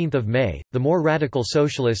 15 May, the more radical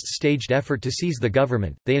socialists staged effort to seize the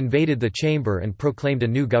government. They invaded the chamber and proclaimed a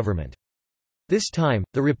new government. This time,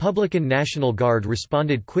 the Republican National Guard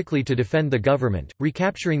responded quickly to defend the government,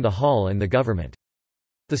 recapturing the hall and the government.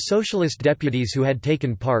 The socialist deputies who had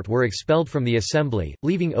taken part were expelled from the assembly,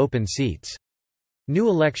 leaving open seats. New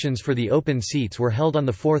elections for the open seats were held on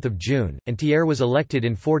 4 June, and Thiers was elected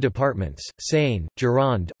in 4 departments, Seine,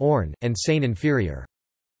 Gironde, Orne, and Seine-Inférieure.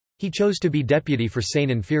 He chose to be deputy for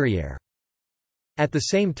Seine-Inférieure. At the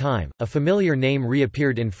same time, a familiar name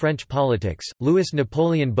reappeared in French politics. Louis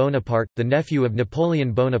Napoleon Bonaparte, the nephew of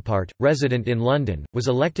Napoleon Bonaparte, resident in London, was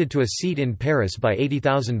elected to a seat in Paris by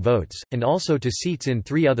 80,000 votes, and also to seats in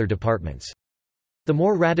 3 other departments. The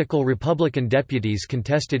more radical Republican deputies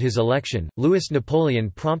contested his election. Louis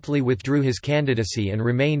Napoleon promptly withdrew his candidacy and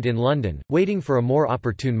remained in London, waiting for a more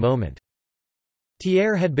opportune moment.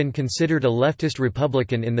 Thiers had been considered a leftist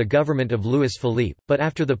Republican in the government of Louis Philippe, but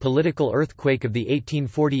after the political earthquake of the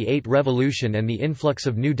 1848 revolution and the influx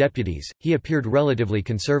of new deputies, he appeared relatively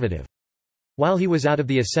conservative. While he was out of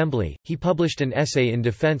the assembly, he published an essay in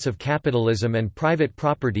defense of capitalism and private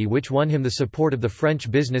property which won him the support of the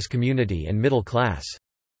French business community and middle class.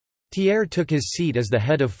 Thiers took his seat as the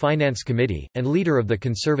head of Finance Committee, and leader of the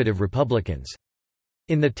conservative Republicans.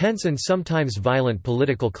 In the tense and sometimes violent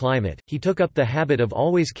political climate, he took up the habit of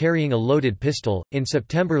always carrying a loaded pistol. In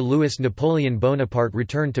September, Louis Napoleon Bonaparte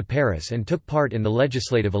returned to Paris and took part in the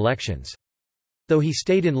legislative elections. Though he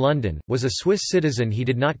stayed in London, was a Swiss citizen, he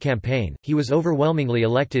did not campaign. He was overwhelmingly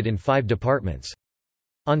elected in 5 departments.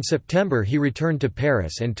 On September he returned to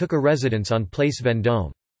Paris and took a residence on Place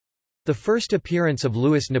Vendôme. The first appearance of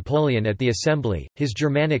Louis Napoleon at the Assembly, his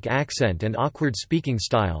Germanic accent and awkward speaking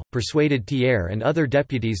style, persuaded Thiers and other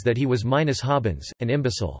deputies that he was minus habens, an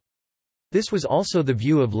imbecile. This was also the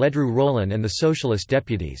view of Ledru Rollin and the socialist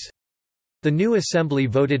deputies. The new assembly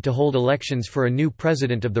voted to hold elections for a new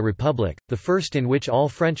president of the republic, the first in which all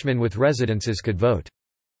Frenchmen with residences could vote.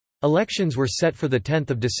 Elections were set for 10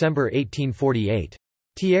 December 1848.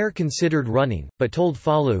 Thiers considered running, but told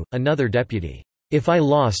Fallu, another deputy, "If I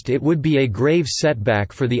lost it would be a grave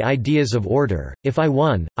setback for the ideas of order, if I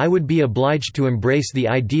won, I would be obliged to embrace the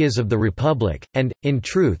ideas of the republic, and, in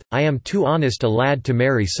truth, I am too honest a lad to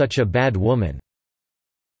marry such a bad woman."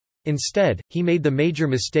 Instead, he made the major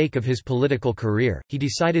mistake of his political career, he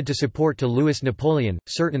decided to support Louis Napoleon,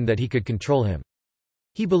 certain that he could control him.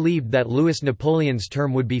 He believed that Louis Napoleon's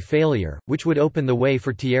term would be failure, which would open the way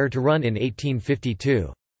for Thiers to run in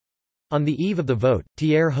 1852. On the eve of the vote,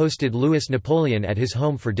 Thiers hosted Louis Napoleon at his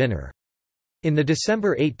home for dinner. In the December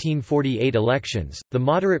 1848 elections, the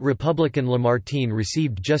moderate Republican Lamartine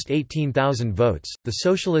received just 18,000 votes, the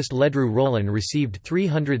socialist Ledru Rollin received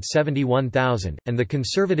 371,000, and the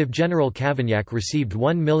conservative General Cavaignac received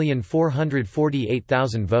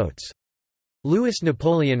 1,448,000 votes. Louis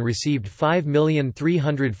Napoleon received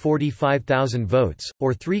 5,345,000 votes,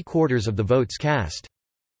 or three-quarters of the votes cast.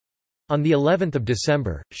 On the 11th of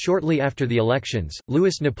December, shortly after the elections,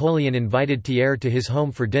 Louis Napoleon invited Thiers to his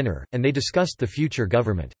home for dinner, and they discussed the future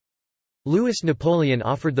government. Louis Napoleon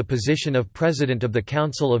offered the position of President of the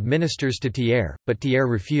Council of Ministers to Thiers, but Thiers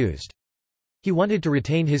refused. He wanted to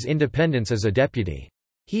retain his independence as a deputy.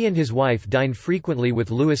 He and his wife dined frequently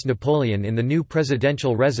with Louis Napoleon in the new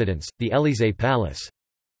presidential residence, the Élysée Palace.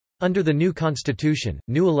 Under the new constitution,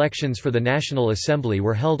 new elections for the National Assembly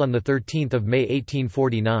were held on 13 May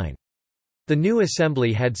 1849. The new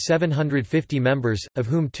assembly had 750 members, of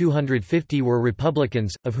whom 250 were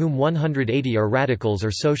Republicans, of whom 180 are radicals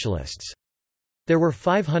or socialists. There were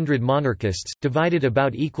 500 monarchists, divided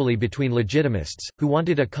about equally between Legitimists, who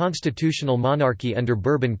wanted a constitutional monarchy under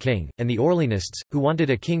Bourbon king, and the Orleanists, who wanted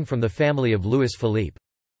a king from the family of Louis Philippe.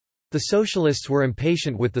 The socialists were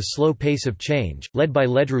impatient with the slow pace of change. Led by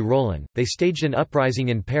Ledru Rollin, they staged an uprising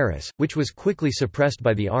in Paris, which was quickly suppressed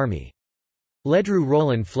by the army. Ledru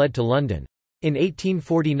Rollin fled to London. In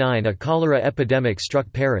 1849 a cholera epidemic struck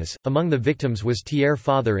Paris, among the victims was Thiers'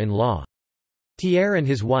 father-in-law. Thiers and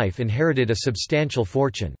his wife inherited a substantial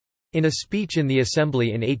fortune. In a speech in the Assembly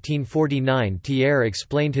in 1849 Thiers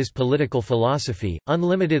explained his political philosophy: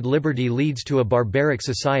 unlimited liberty leads to a barbaric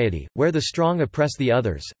society, where the strong oppress the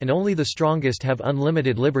others, and only the strongest have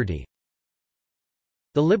unlimited liberty.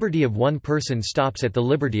 The liberty of one person stops at the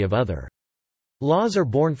liberty of other. Laws are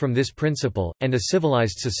born from this principle, and a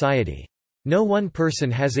civilized society. No one person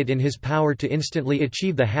has it in his power to instantly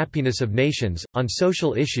achieve the happiness of nations. On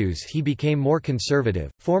social issues, he became more conservative.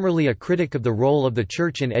 Formerly a critic of the role of the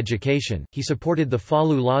Church in education, he supported the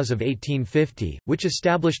Fallu Laws of 1850, which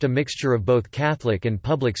established a mixture of both Catholic and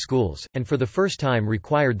public schools, and for the first time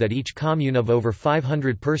required that each commune of over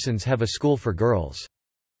 500 persons have a school for girls.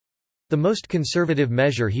 The most conservative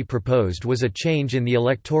measure he proposed was a change in the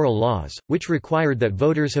electoral laws, which required that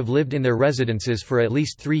voters have lived in their residences for at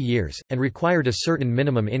least 3 years, and required a certain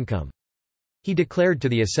minimum income. He declared to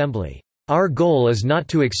the Assembly, "Our goal is not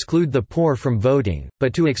to exclude the poor from voting,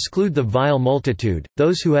 but to exclude the vile multitude,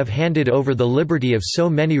 those who have handed over the liberty of so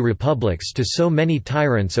many republics to so many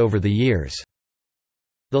tyrants over the years."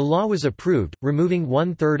 The law was approved, removing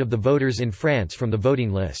 1/3 of the voters in France from the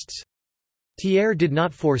voting lists. Thiers did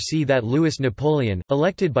not foresee that Louis Napoleon,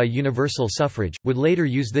 elected by universal suffrage, would later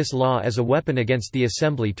use this law as a weapon against the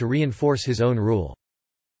Assembly to reinforce his own rule.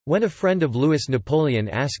 When a friend of Louis Napoleon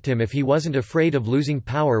asked him if he wasn't afraid of losing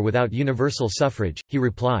power without universal suffrage, he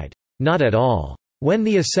replied, "Not at all. When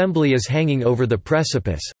the Assembly is hanging over the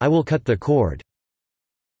precipice, I will cut the cord."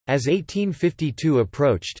 As 1852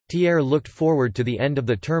 approached, Thiers looked forward to the end of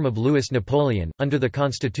the term of Louis Napoleon. Under the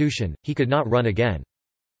constitution, he could not run again.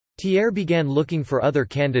 Thiers began looking for other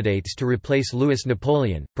candidates to replace Louis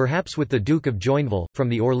Napoleon, perhaps with the Duke of Joinville, from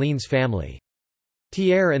the Orleans family.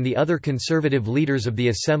 Thiers and the other conservative leaders of the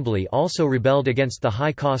Assembly also rebelled against the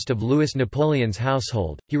high cost of Louis Napoleon's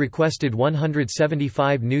household. He requested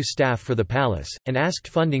 175 new staff for the palace, and asked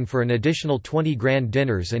funding for an additional 20 grand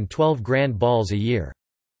dinners and 12 grand balls a year.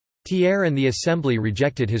 Thiers and the Assembly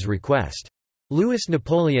rejected his request. Louis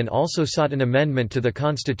Napoleon also sought an amendment to the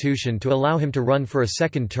constitution to allow him to run for a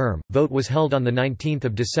second term. Vote was held on 19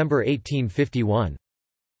 December 1851.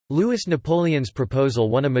 Louis Napoleon's proposal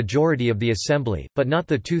won a majority of the Assembly, but not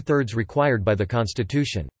the 2/3 required by the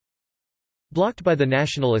constitution. Blocked by the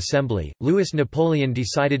National Assembly, Louis Napoleon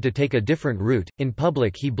decided to take a different route. In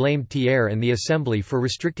public he blamed Thiers and the Assembly for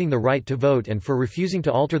restricting the right to vote and for refusing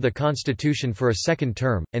to alter the constitution for a second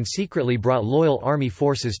term, and secretly brought loyal army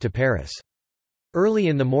forces to Paris. Early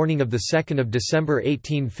in the morning of 2 December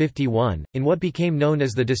 1851, in what became known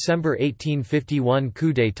as the December 1851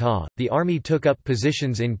 coup d'état, the army took up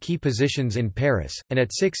positions in key positions in Paris, and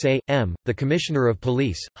at 6 a.m., the Commissioner of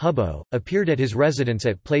Police, Hubbo, appeared at his residence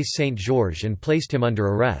at Place Saint-Georges and placed him under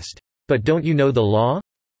arrest. "But don't you know the law?"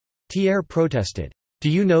 Thiers protested. "Do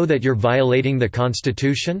you know that you're violating the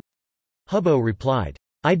Constitution?" Hubbo replied,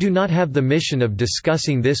 "I do not have the mission of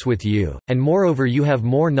discussing this with you, and moreover you have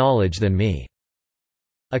more knowledge than me."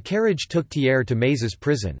 A carriage took Thiers to Mais's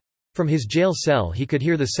prison. From his jail cell he could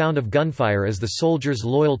hear the sound of gunfire as the soldiers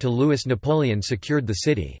loyal to Louis Napoleon secured the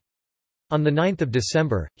city. On 9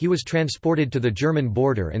 December, he was transported to the German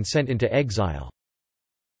border and sent into exile.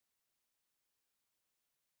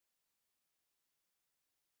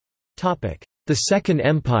 The Second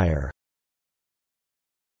Empire.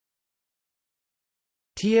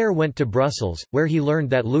 Thiers went to Brussels, where he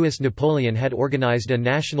learned that Louis Napoleon had organized a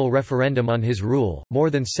national referendum on his rule.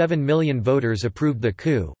 More than 7 million voters approved the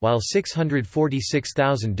coup, while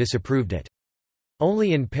 646,000 disapproved it.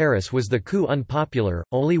 Only in Paris was the coup unpopular,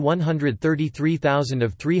 only 133,000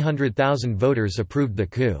 of 300,000 voters approved the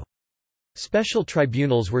coup. Special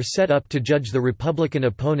tribunals were set up to judge the Republican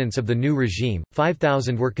opponents of the new regime,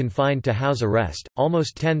 5,000 were confined to house arrest,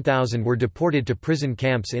 almost 10,000 were deported to prison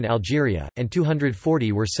camps in Algeria, and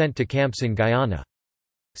 240 were sent to camps in Guyana.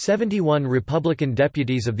 71 Republican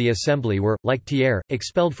deputies of the Assembly were, like Thiers,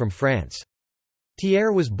 expelled from France.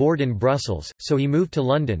 Thiers was bored in Brussels, so he moved to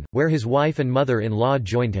London, where his wife and mother-in-law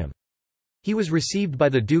joined him. He was received by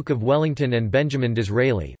the Duke of Wellington and Benjamin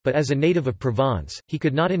Disraeli, but as a native of Provence, he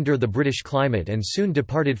could not endure the British climate and soon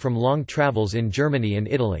departed from long travels in Germany and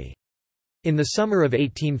Italy. In the summer of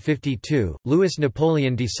 1852, Louis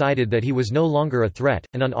Napoleon decided that he was no longer a threat,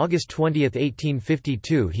 and on August 20,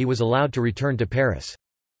 1852 he was allowed to return to Paris.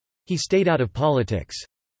 He stayed out of politics.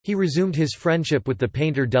 He resumed his friendship with the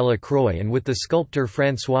painter Delacroix and with the sculptor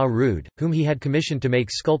François Rude, whom he had commissioned to make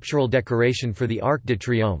sculptural decoration for the Arc de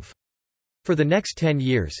Triomphe. For the next 10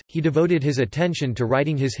 years, he devoted his attention to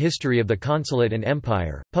writing his history of the Consulate and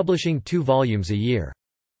Empire, publishing 2 volumes a year.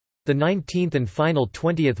 The 19th and final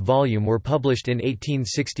 20th volume were published in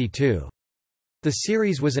 1862. The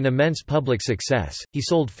series was an immense public success. He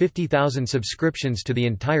sold 50,000 subscriptions to the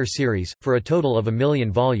entire series, for a total of 1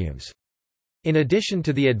 million volumes. In addition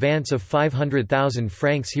to the advance of 500,000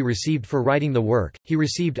 francs he received for writing the work, he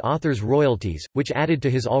received author's royalties, which added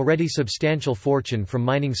to his already substantial fortune from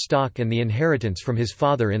mining stock and the inheritance from his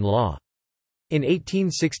father-in-law. In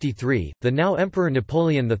 1863, the now Emperor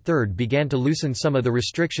Napoleon III began to loosen some of the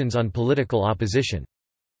restrictions on political opposition.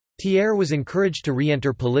 Thiers was encouraged to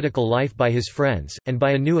re-enter political life by his friends, and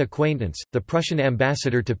by a new acquaintance, the Prussian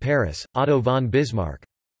ambassador to Paris, Otto von Bismarck.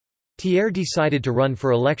 Thiers decided to run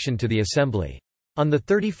for election to the Assembly. On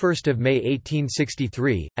 31 May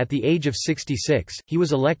 1863, at the age of 66, he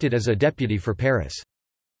was elected as a deputy for Paris.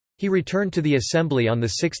 He returned to the Assembly on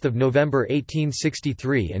 6 November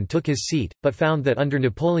 1863 and took his seat, but found that under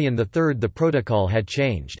Napoleon III the protocol had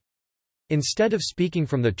changed. Instead of speaking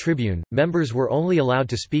from the tribune, members were only allowed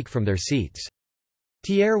to speak from their seats.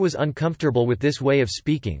 Thiers was uncomfortable with this way of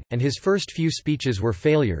speaking, and his first few speeches were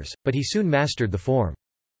failures, but he soon mastered the form.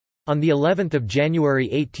 On the 11th of January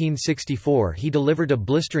 1864 he delivered a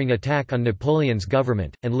blistering attack on Napoleon's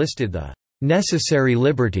government, and listed the "necessary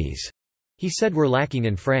liberties" he said were lacking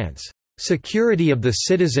in France. "Security of the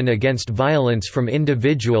citizen against violence from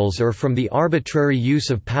individuals or from the arbitrary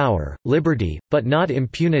use of power, liberty, but not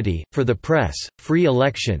impunity, for the press, free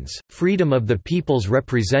elections, freedom of the people's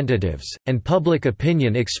representatives, and public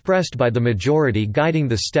opinion expressed by the majority guiding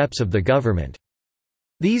the steps of the government.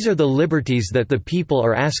 These are the liberties that the people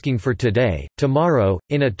are asking for today. Tomorrow,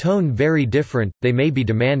 in a tone very different, they may be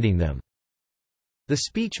demanding them." The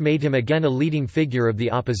speech made him again a leading figure of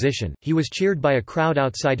the opposition. He was cheered by a crowd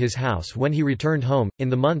outside his house when he returned home. In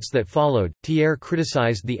the months that followed, Thiers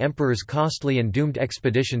criticized the emperor's costly and doomed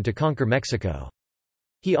expedition to conquer Mexico.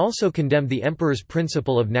 He also condemned the emperor's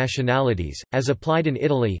principle of nationalities, as applied in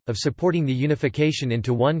Italy, of supporting the unification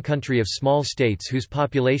into one country of small states whose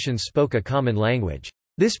populations spoke a common language.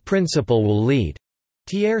 "This principle will lead,"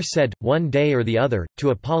 Thiers said, "one day or the other, to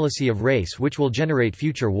a policy of race which will generate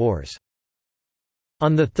future wars."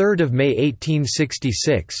 On 3 May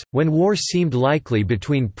 1866, when war seemed likely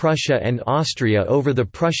between Prussia and Austria over the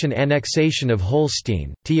Prussian annexation of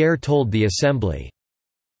Holstein, Thiers told the Assembly,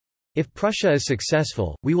 "If Prussia is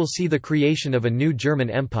successful, we will see the creation of a new German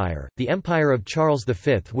empire. The empire of Charles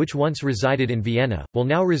V, which once resided in Vienna, will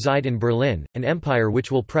now reside in Berlin, an empire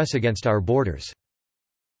which will press against our borders."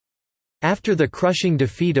 After the crushing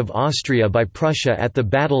defeat of Austria by Prussia at the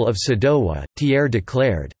Battle of Sadowa, Thiers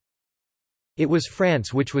declared, It was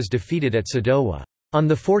France which was defeated at Sadowa. On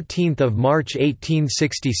 14 March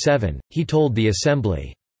 1867, he told the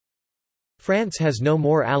Assembly, "France has no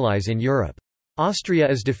more allies in Europe. Austria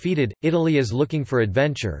is defeated, Italy is looking for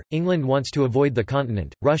adventure, England wants to avoid the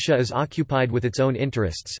continent, Russia is occupied with its own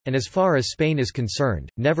interests, and as far as Spain is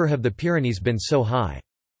concerned, never have the Pyrenees been so high.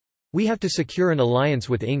 We have to secure an alliance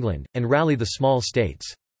with England, and rally the small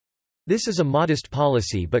states. This is a modest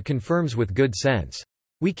policy but confirms with good sense.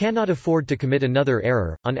 We cannot afford to commit another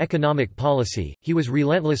error." On economic policy, he was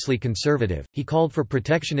relentlessly conservative. He called for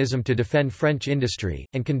protectionism to defend French industry,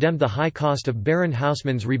 and condemned the high cost of Baron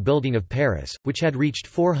Haussmann's rebuilding of Paris, which had reached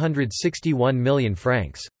 461 million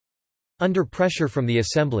francs. Under pressure from the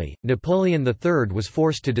Assembly, Napoleon III was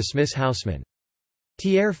forced to dismiss Haussmann.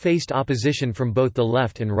 Thiers faced opposition from both the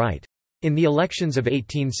left and right. In the elections of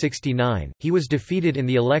 1869, he was defeated in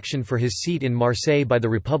the election for his seat in Marseille by the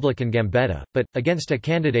Republican Gambetta, but, against a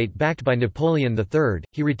candidate backed by Napoleon III,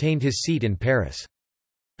 he retained his seat in Paris.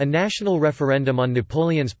 A national referendum on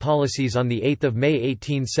Napoleon's policies on 8 May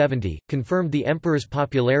 1870, confirmed the emperor's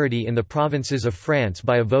popularity in the provinces of France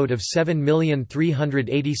by a vote of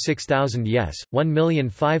 7,386,000 yes,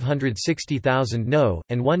 1,560,000 no,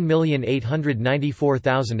 and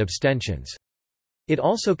 1,894,000 abstentions. It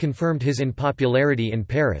also confirmed his unpopularity in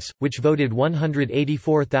Paris, which voted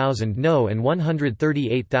 184,000 no and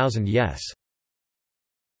 138,000 yes.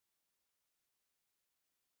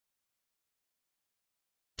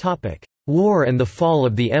 War and the fall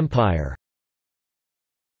of the Empire.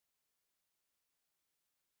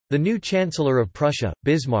 The new Chancellor of Prussia,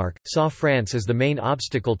 Bismarck, saw France as the main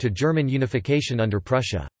obstacle to German unification under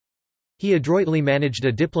Prussia. He adroitly managed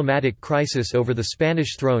a diplomatic crisis over the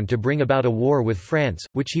Spanish throne to bring about a war with France,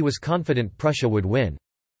 which he was confident Prussia would win.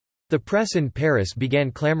 The press in Paris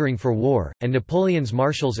began clamoring for war, and Napoleon's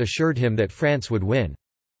marshals assured him that France would win.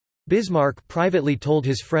 Bismarck privately told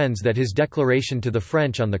his friends that his declaration to the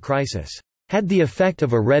French on the crisis had the effect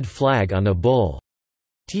of a red flag on a bull.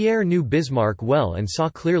 Thiers knew Bismarck well and saw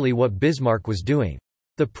clearly what Bismarck was doing.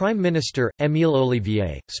 The Prime Minister, Émile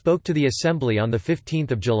Ollivier, spoke to the Assembly on 15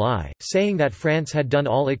 July, saying that France had done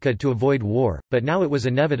all it could to avoid war, but now it was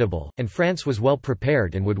inevitable, and France was well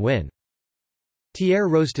prepared and would win.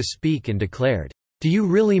 Thiers rose to speak and declared, "Do you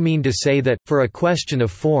really mean to say that, for a question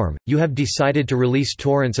of form, you have decided to release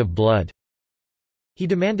torrents of blood?" He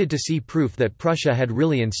demanded to see proof that Prussia had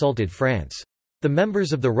really insulted France. The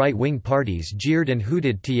members of the right-wing parties jeered and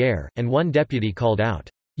hooted Thiers, and one deputy called out,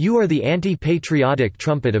 "You are the anti-patriotic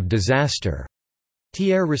trumpet of disaster."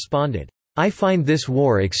 Thiers responded, "I find this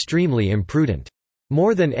war extremely imprudent.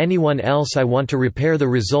 More than anyone else I want to repair the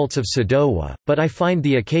results of Sadowa, but I find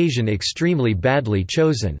the occasion extremely badly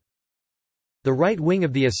chosen." The right wing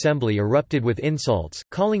of the Assembly erupted with insults,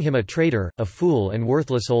 calling him a traitor, a fool and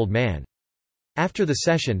worthless old man. After the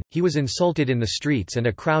session, he was insulted in the streets and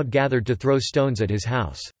a crowd gathered to throw stones at his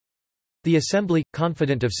house. The Assembly,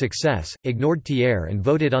 confident of success, ignored Thiers and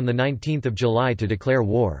voted on 19 July to declare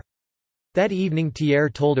war. That evening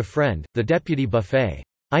Thiers told a friend, the deputy Buffet,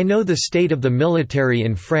 "I know the state of the military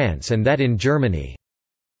in France and that in Germany.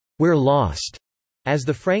 We're lost." As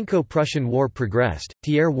the Franco-Prussian War progressed,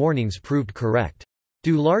 Thiers' warnings proved correct.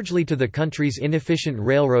 Due largely to the country's inefficient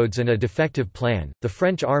railroads and a defective plan, the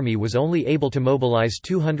French army was only able to mobilize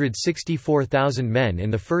 264,000 men in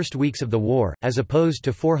the first weeks of the war, as opposed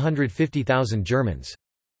to 450,000 Germans.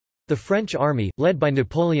 The French army, led by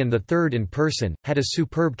Napoleon III in person, had a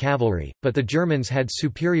superb cavalry, but the Germans had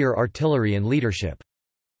superior artillery and leadership.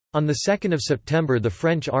 On 2 September the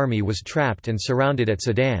French army was trapped and surrounded at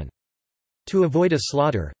Sedan. To avoid a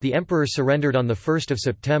slaughter, the emperor surrendered on 1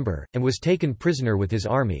 September, and was taken prisoner with his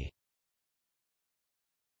army.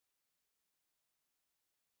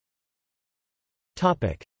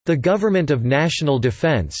 The Government of National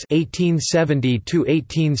Defense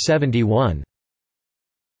 1870–1871.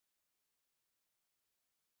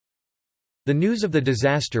 The news of the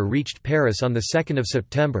disaster reached Paris on 2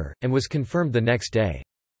 September, and was confirmed the next day.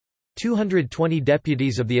 220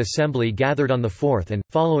 deputies of the Assembly gathered on the 4th and,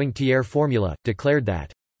 following Thiers' formula, declared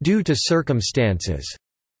that, "due to circumstances,"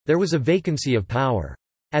 there was a vacancy of power.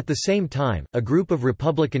 At the same time, a group of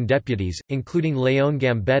Republican deputies, including Léon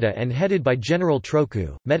Gambetta and headed by General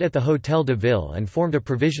Trochu, met at the Hôtel de Ville and formed a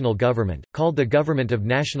provisional government, called the Government of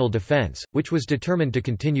National Defense, which was determined to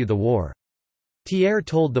continue the war. Thiers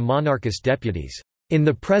told the monarchist deputies, "In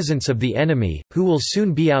the presence of the enemy, who will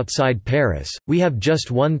soon be outside Paris, we have just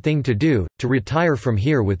one thing to do, to retire from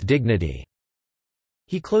here with dignity."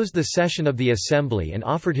 He closed the session of the Assembly and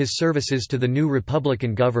offered his services to the new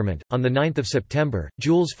Republican government. On 9 September,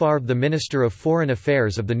 Jules Favre, the Minister of Foreign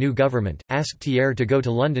Affairs of the new government, asked Thiers to go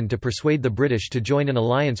to London to persuade the British to join an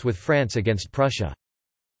alliance with France against Prussia.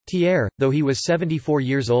 Thiers, though he was 74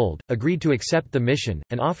 years old, agreed to accept the mission,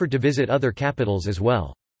 and offered to visit other capitals as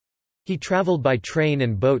well. He travelled by train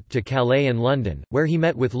and boat to Calais and London, where he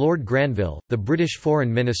met with Lord Granville, the British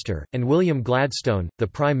Foreign Minister, and William Gladstone, the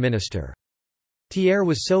Prime Minister. Thiers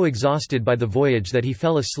was so exhausted by the voyage that he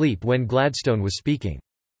fell asleep when Gladstone was speaking.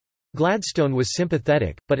 Gladstone was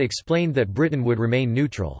sympathetic, but explained that Britain would remain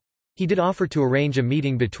neutral. He did offer to arrange a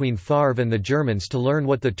meeting between Favre and the Germans to learn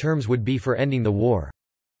what the terms would be for ending the war.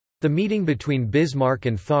 The meeting between Bismarck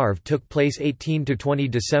and Favre took place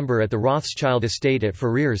 18–20 December at the Rothschild estate at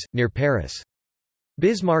Ferrières, near Paris.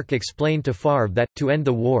 Bismarck explained to Favre that, to end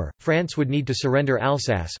the war, France would need to surrender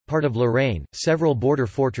Alsace, part of Lorraine, several border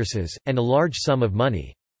fortresses, and a large sum of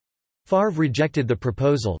money. Favre rejected the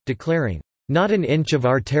proposal, declaring, "Not an inch of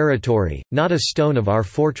our territory, not a stone of our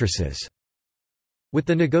fortresses." With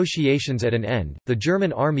the negotiations at an end, the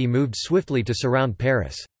German army moved swiftly to surround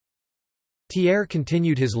Paris. Thiers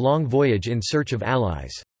continued his long voyage in search of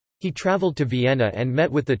allies. He travelled to Vienna and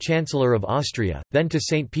met with the Chancellor of Austria, then to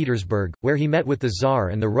St. Petersburg, where he met with the Tsar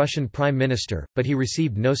and the Russian Prime Minister, but he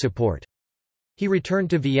received no support. He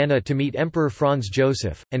returned to Vienna to meet Emperor Franz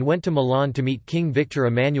Joseph, and went to Milan to meet King Victor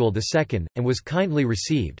Emmanuel II, and was kindly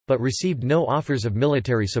received, but received no offers of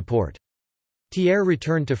military support. Thiers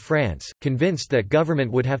returned to France, convinced that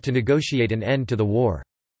government would have to negotiate an end to the war.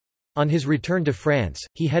 On his return to France,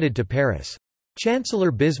 he headed to Paris.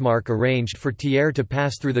 Chancellor Bismarck arranged for Thiers to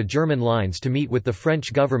pass through the German lines to meet with the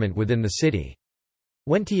French government within the city.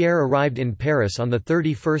 When Thiers arrived in Paris on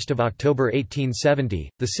 31 October 1870,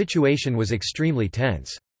 the situation was extremely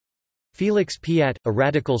tense. Félix Piat, a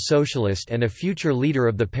radical socialist and a future leader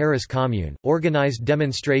of the Paris Commune, organized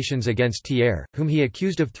demonstrations against Thiers, whom he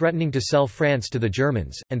accused of threatening to sell France to the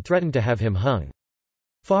Germans, and threatened to have him hung.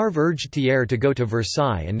 Favre urged Thiers to go to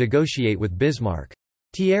Versailles and negotiate with Bismarck.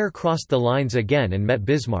 Thiers crossed the lines again and met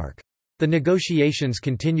Bismarck. The negotiations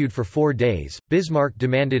continued for 4 days. Bismarck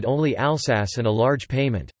demanded only Alsace and a large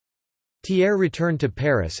payment. Thiers returned to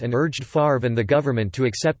Paris and urged Favre and the government to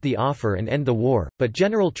accept the offer and end the war, but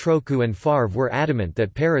General Trochu and Favre were adamant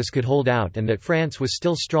that Paris could hold out and that France was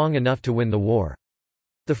still strong enough to win the war.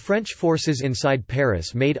 The French forces inside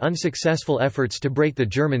Paris made unsuccessful efforts to break the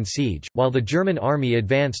German siege, while the German army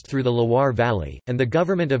advanced through the Loire Valley, and the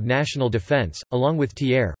Government of National Defense, along with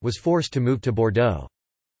Thiers, was forced to move to Bordeaux.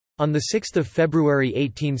 On 6 February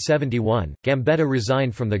 1871, Gambetta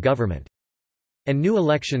resigned from the government. And new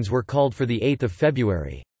elections were called for 8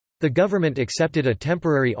 February. The government accepted a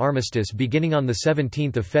temporary armistice beginning on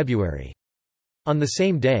 17 February. On the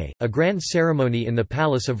same day, a grand ceremony in the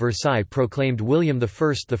Palace of Versailles proclaimed William I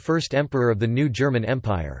the first emperor of the new German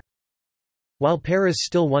Empire. While Paris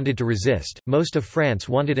still wanted to resist, most of France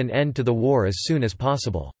wanted an end to the war as soon as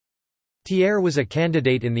possible. Thiers was a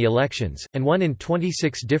candidate in the elections, and won in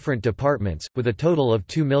 26 different departments, with a total of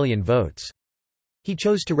 2 million votes. He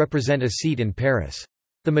chose to represent a seat in Paris.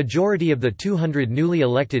 The majority of the 200 newly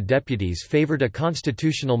elected deputies favored a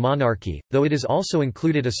constitutional monarchy, though it is also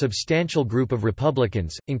included a substantial group of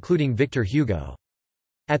Republicans, including Victor Hugo.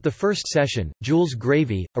 At the first session, Jules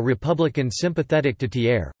Grévy, a Republican sympathetic to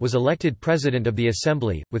Thiers, was elected President of the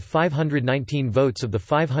Assembly, with 519 votes of the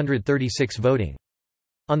 536 voting.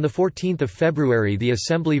 On 14 February the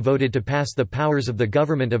Assembly voted to pass the powers of the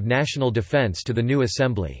Government of National Defense to the new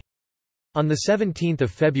Assembly. On 17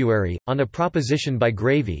 February, on a proposition by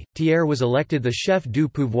Grévy, Thiers was elected the chef du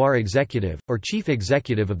pouvoir exécutif, or chief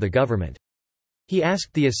executive of the government. He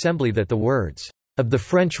asked the Assembly that the words, "of the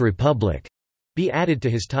French Republic," be added to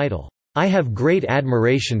his title. "I have great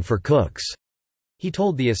admiration for cooks," he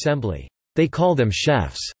told the Assembly. "They call them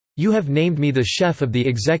chefs. You have named me the chef of the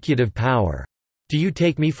executive power. Do you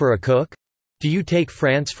take me for a cook? Do you take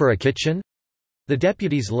France for a kitchen?" The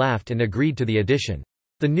deputies laughed and agreed to the addition.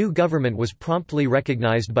 The new government was promptly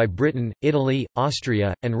recognized by Britain, Italy,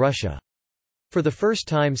 Austria, and Russia. For the first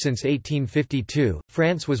time since 1852,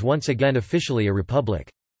 France was once again officially a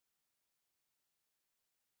republic.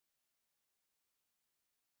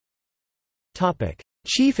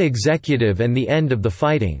 Chief executive and the end of the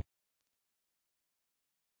fighting.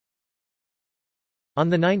 On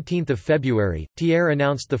 19 February, Thiers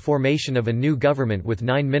announced the formation of a new government with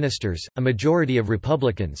 9 ministers, a majority of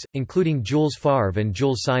Republicans, including Jules Favre and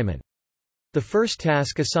Jules Simon. The first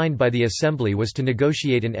task assigned by the Assembly was to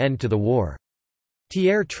negotiate an end to the war.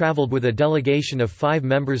 Thiers travelled with a delegation of 5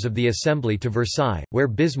 members of the Assembly to Versailles, where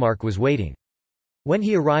Bismarck was waiting. When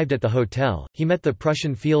he arrived at the hotel, he met the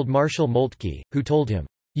Prussian Field Marshal Moltke, who told him,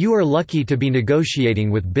 "You are lucky to be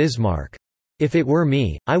negotiating with Bismarck. If it were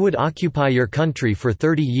me, I would occupy your country for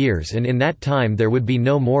 30 years and in that time there would be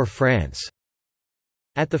no more France."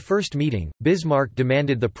 At the first meeting, Bismarck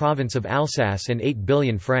demanded the province of Alsace and 8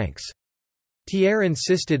 billion francs. Thiers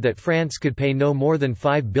insisted that France could pay no more than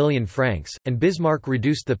 5 billion francs, and Bismarck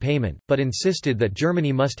reduced the payment, but insisted that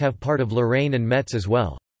Germany must have part of Lorraine and Metz as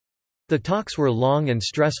well. The talks were long and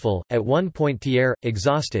stressful. At one point Thiers,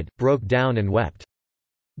 exhausted, broke down and wept.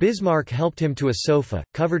 Bismarck helped him to a sofa,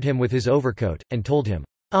 covered him with his overcoat, and told him,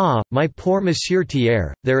 "Ah, my poor Monsieur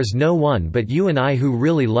Thiers, there is no one but you and I who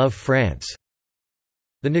really love France."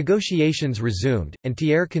 The negotiations resumed, and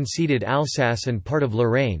Thiers conceded Alsace and part of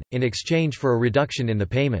Lorraine, in exchange for a reduction in the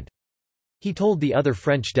payment. He told the other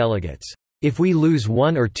French delegates, "If we lose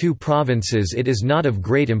one or two provinces it is not of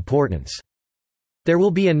great importance. There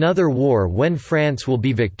will be another war when France will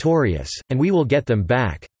be victorious, and we will get them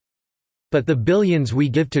back. But the billions we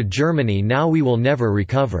give to Germany now we will never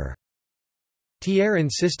recover." Thiers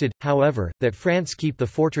insisted, however, that France keep the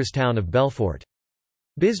fortress town of Belfort.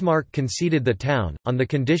 Bismarck conceded the town, on the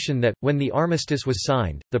condition that, when the armistice was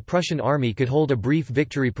signed, the Prussian army could hold a brief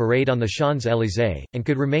victory parade on the Champs-Élysées, and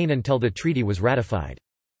could remain until the treaty was ratified.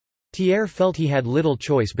 Thiers felt he had little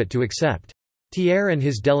choice but to accept. Thiers and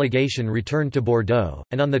his delegation returned to Bordeaux,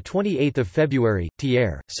 and on 28 February,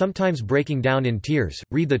 Thiers, sometimes breaking down in tears,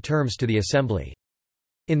 read the terms to the Assembly.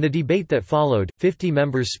 In the debate that followed, 50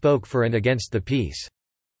 members spoke for and against the peace.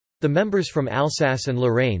 The members from Alsace and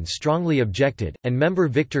Lorraine strongly objected, and member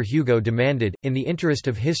Victor Hugo demanded, in the interest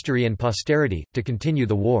of history and posterity, to continue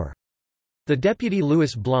the war. The deputy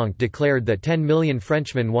Louis Blanc declared that 10 million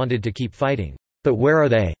Frenchmen wanted to keep fighting. "But where are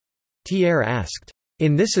they?" Thiers asked.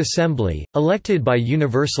 "In this assembly, elected by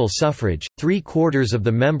universal suffrage, 3/4 of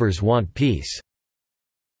the members want peace."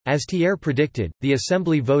 As Thiers predicted, the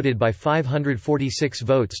assembly voted by 546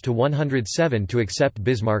 votes to 107 to accept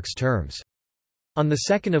Bismarck's terms. On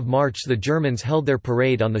 2 March the Germans held their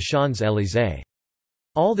parade on the Champs-Élysées.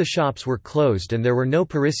 All the shops were closed and there were no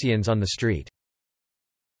Parisians on the street.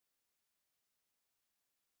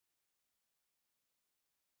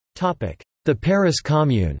 The Paris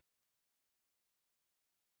Commune.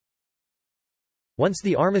 Once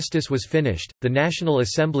the armistice was finished, the National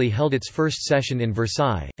Assembly held its first session in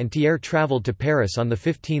Versailles, and Thiers travelled to Paris on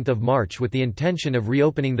 15 March with the intention of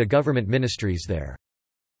reopening the government ministries there.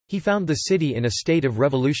 He found the city in a state of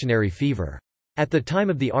revolutionary fever. At the time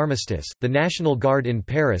of the armistice, the National Guard in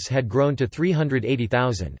Paris had grown to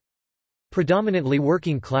 380,000. Predominantly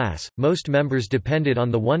working class, most members depended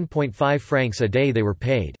on the 1.5 francs a day they were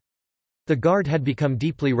paid. The Guard had become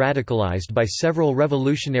deeply radicalized by several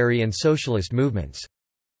revolutionary and socialist movements.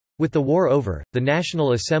 With the war over, the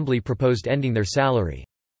National Assembly proposed ending their salary.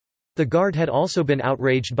 The Guard had also been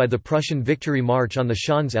outraged by the Prussian Victory March on the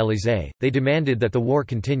Champs-Élysées. They demanded that the war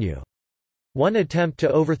continue. One attempt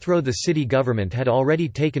to overthrow the city government had already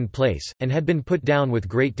taken place, and had been put down with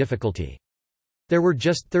great difficulty. There were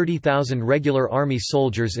just 30,000 regular army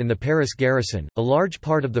soldiers in the Paris garrison. A large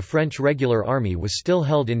part of the French regular army was still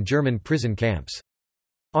held in German prison camps.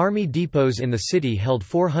 Army depots in the city held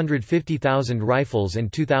 450,000 rifles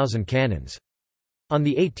and 2,000 cannons. On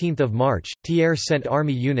 18 March, Thiers sent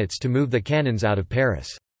army units to move the cannons out of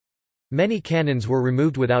Paris. Many cannons were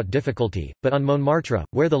removed without difficulty, but on Montmartre,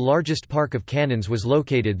 where the largest park of cannons was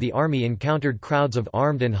located, the army encountered crowds of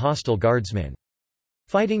armed and hostile guardsmen.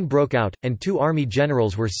 Fighting broke out, and 2 army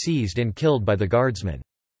generals were seized and killed by the guardsmen.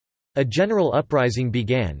 A general uprising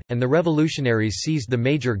began, and the revolutionaries seized the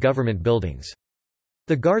major government buildings.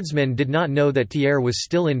 The guardsmen did not know that Thiers was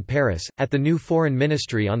still in Paris, at the new foreign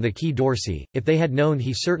ministry on the Quai d'Orsay. If they had known,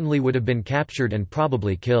 he certainly would have been captured and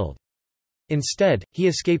probably killed. Instead, he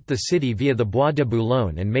escaped the city via the Bois de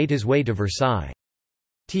Boulogne and made his way to Versailles.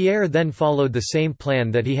 Thiers then followed the same plan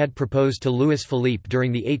that he had proposed to Louis Philippe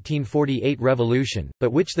during the 1848 revolution,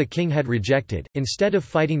 but which the king had rejected. Instead of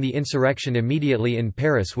fighting the insurrection immediately in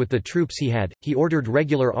Paris with the troops he ordered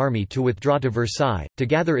regular army to withdraw to Versailles, to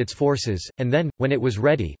gather its forces, and then, when it was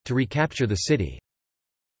ready, to recapture the city.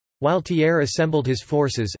 While Thiers assembled his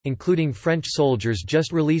forces, including French soldiers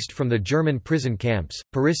just released from the German prison camps,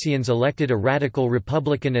 Parisians elected a radical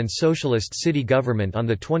Republican and Socialist city government on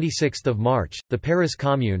 26 March. The Paris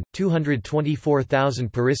Commune,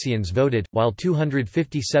 224,000 Parisians voted, while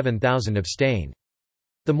 257,000 abstained.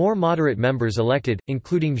 The more moderate members elected,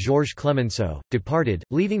 including Georges Clemenceau, departed,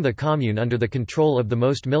 leaving the Commune under the control of the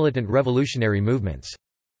most militant revolutionary movements.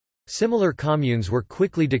 Similar communes were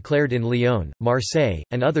quickly declared in Lyon, Marseille,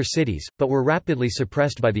 and other cities, but were rapidly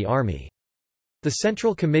suppressed by the army. The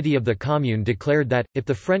Central Committee of the Commune declared that, if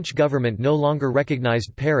the French government no longer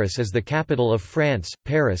recognized Paris as the capital of France,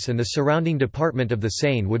 Paris and the surrounding department of the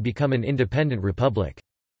Seine would become an independent republic.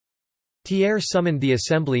 Thiers summoned the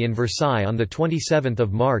Assembly in Versailles on 27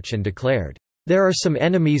 March and declared, "There are some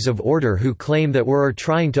enemies of order who claim that we are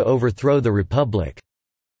trying to overthrow the republic.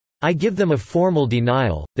 I give them a formal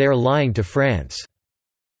denial, they are lying to France.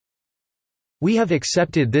 We have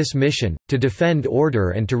accepted this mission, to defend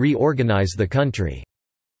order and to reorganize the country.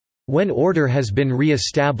 When order has been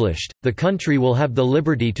re-established, the country will have the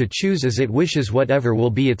liberty to choose as it wishes whatever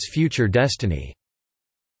will be its future destiny."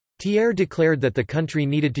 Thiers declared that the country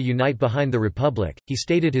needed to unite behind the republic. He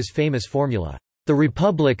stated his famous formula, "The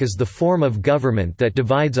republic is the form of government that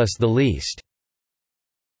divides us the least."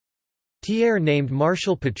 Thiers named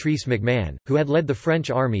Marshal Patrice MacMahon, who had led the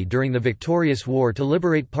French army during the victorious war to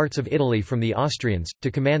liberate parts of Italy from the Austrians,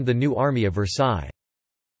 to command the new army of Versailles.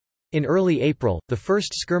 In early April, the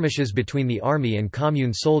first skirmishes between the army and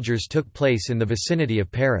Commune soldiers took place in the vicinity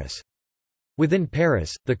of Paris. Within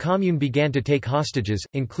Paris, the Commune began to take hostages,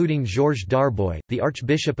 including Georges Darboy, the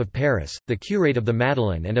Archbishop of Paris, the curate of the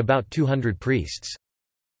Madeleine and about 200 priests.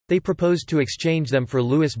 They proposed to exchange them for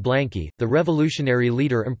Louis Blanqui, the revolutionary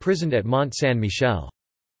leader imprisoned at Mont Saint-Michel.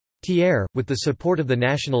 Thiers, with the support of the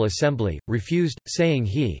National Assembly, refused, saying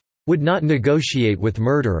he would not negotiate with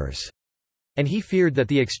murderers, and he feared that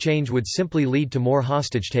the exchange would simply lead to more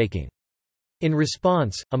hostage-taking. In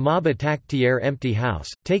response, a mob attacked Thiers' empty house,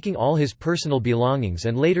 taking all his personal belongings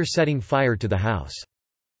and later setting fire to the house.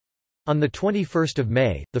 On 21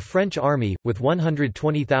 May, the French army, with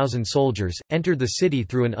 120,000 soldiers, entered the city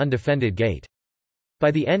through an undefended gate. By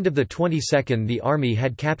the end of the 22nd the army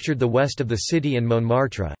had captured the west of the city and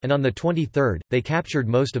Montmartre, and on the 23rd, they captured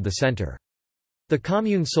most of the centre. The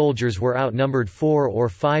Commune soldiers were outnumbered 4 or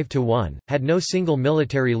 5 to 1, had no single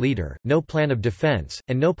military leader, no plan of defence,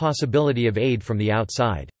 and no possibility of aid from the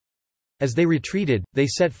outside. As they retreated, they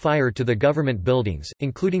set fire to the government buildings,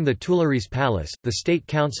 including the Tuileries Palace, the State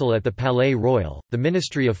Council at the Palais Royal, the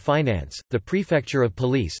Ministry of Finance, the Prefecture of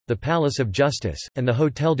Police, the Palace of Justice, and the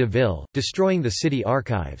Hôtel de Ville, destroying the city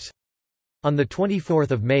archives. On 24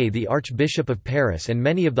 May the Archbishop of Paris and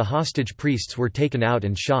many of the hostage priests were taken out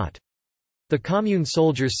and shot. The Commune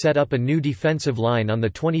soldiers set up a new defensive line on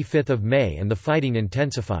 25 May and the fighting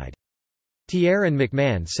intensified. Thiers and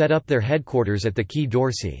MacMahon set up their headquarters at the Quai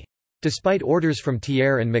d'Orsay. Despite orders from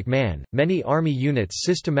Thiers and MacMahon, many army units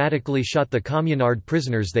systematically shot the communard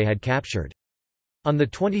prisoners they had captured. On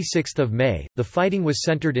 26 May, the fighting was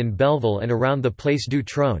centered in Belleville and around the Place du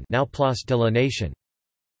Trône, now Place de la Nation.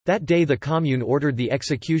 That day the Commune ordered the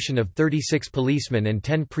execution of 36 policemen and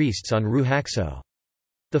 10 priests on Rue Haxo.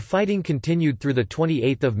 The fighting continued through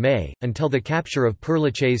 28 May, until the capture of Père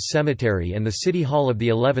Lachaise Cemetery and the City Hall of the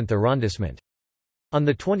 11th arrondissement. On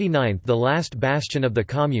the 29th, the last bastion of the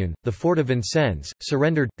Commune, the fort of Vincennes,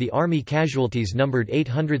 surrendered. The army casualties numbered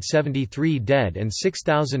 873 dead and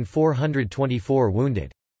 6,424 wounded.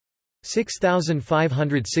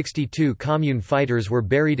 6,562 Commune fighters were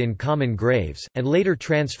buried in common graves, and later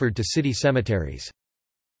transferred to city cemeteries.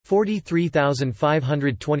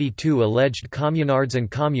 43,522 alleged communards and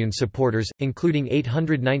Commune supporters, including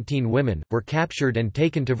 819 women, were captured and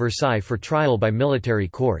taken to Versailles for trial by military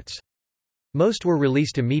courts. Most were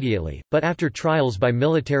released immediately, but after trials by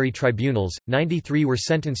military tribunals, 93 were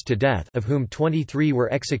sentenced to death, of whom 23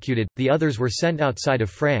 were executed, the others were sent outside of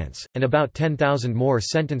France, and about 10,000 more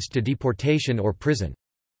sentenced to deportation or prison.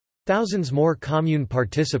 Thousands more Commune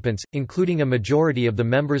participants, including a majority of the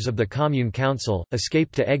members of the Commune Council,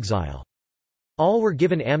 escaped to exile. All were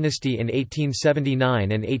given amnesty in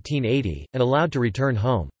 1879 and 1880, and allowed to return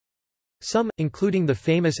home. Some, including the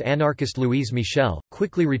famous anarchist Louise Michel,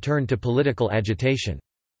 quickly returned to political agitation.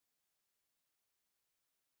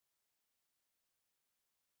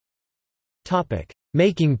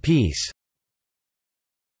 Making peace.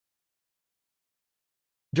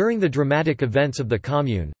 During the dramatic events of the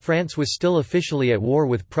Commune, France was still officially at war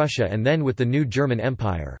with Prussia and then with the new German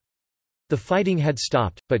Empire. The fighting had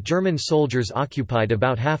stopped, but German soldiers occupied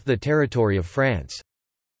about half the territory of France.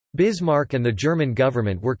 Bismarck and the German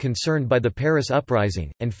government were concerned by the Paris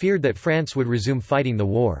uprising, and feared that France would resume fighting the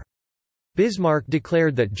war. Bismarck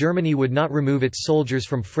declared that Germany would not remove its soldiers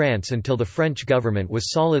from France until the French government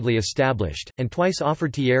was solidly established, and twice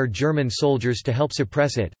offered Thiers German soldiers to help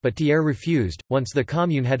suppress it, but Thiers refused. Once the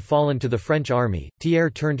Commune had fallen to the French army,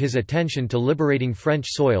 Thiers turned his attention to liberating French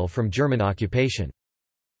soil from German occupation.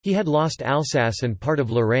 He had lost Alsace and part of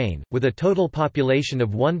Lorraine. With a total population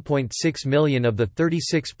of 1.6 million of the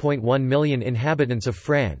 36.1 million inhabitants of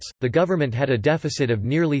France, the government had a deficit of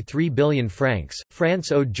nearly 3 billion francs.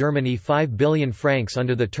 France owed Germany 5 billion francs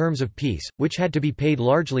under the terms of peace, which had to be paid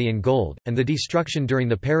largely in gold, and the destruction during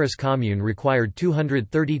the Paris Commune required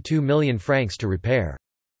 232 million francs to repair.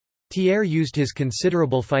 Thiers used his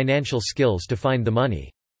considerable financial skills to find the money.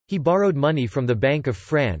 He borrowed money from the Bank of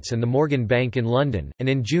France and the Morgan Bank in London, and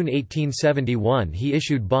in June 1871 he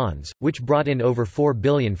issued bonds, which brought in over 4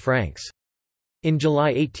 billion francs. In July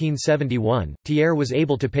 1871, Thiers was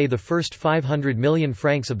able to pay the first 500 million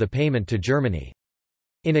francs of the payment to Germany.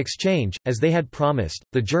 In exchange, as they had promised,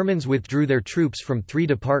 the Germans withdrew their troops from 3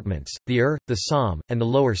 departments, the Eure, the Somme, and the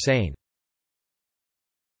Lower Seine.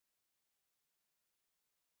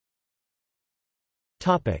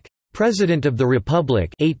 President of the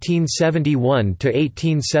Republic 1871 to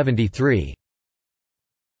 1873.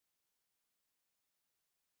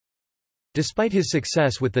 Despite his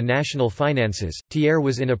success with the national finances, Thiers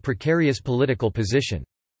was in a precarious political position.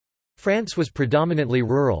 France was predominantly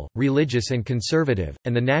rural, religious and conservative,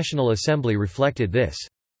 and the National Assembly reflected this.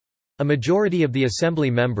 A majority of the Assembly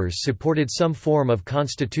members supported some form of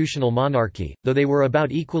constitutional monarchy, though they were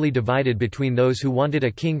about equally divided between those who wanted a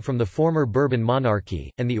king from the former Bourbon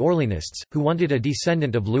monarchy, and the Orleanists, who wanted a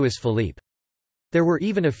descendant of Louis Philippe. There were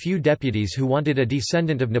even a few deputies who wanted a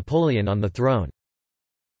descendant of Napoleon on the throne.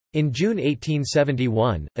 In June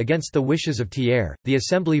 1871, against the wishes of Thiers, the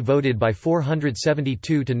Assembly voted by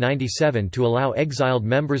 472 to 97 to allow exiled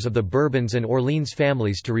members of the Bourbons and Orleans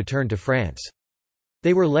families to return to France.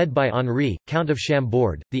 They were led by Henri, Count of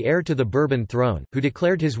Chambord, the heir to the Bourbon throne, who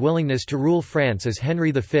declared his willingness to rule France as Henry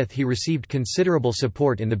V. He received considerable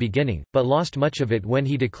support in the beginning, but lost much of it when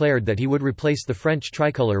he declared that he would replace the French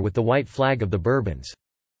tricolour with the white flag of the Bourbons.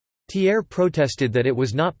 Thiers protested that it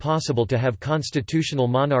was not possible to have constitutional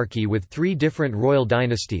monarchy with 3 different royal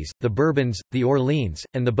dynasties, the Bourbons, the Orleans,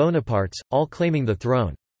 and the Bonapartes, all claiming the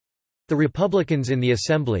throne. The Republicans in the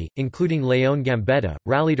Assembly, including Léon Gambetta,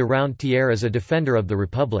 rallied around Thiers as a defender of the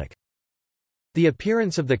Republic. The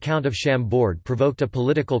appearance of the Count of Chambord provoked a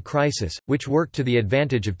political crisis, which worked to the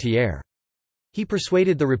advantage of Thiers. He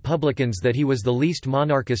persuaded the Republicans that he was the least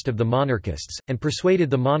monarchist of the monarchists, and persuaded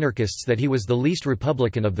the monarchists that he was the least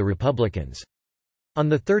Republican of the Republicans. On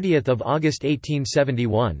 30 August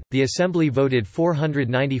 1871, the Assembly voted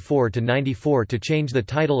 494 to 94 to change the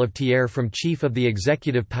title of Thiers from Chief of the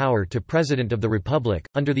Executive Power to President of the Republic,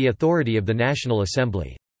 under the authority of the National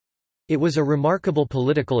Assembly. It was a remarkable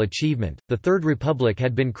political achievement. The Third Republic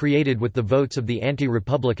had been created with the votes of the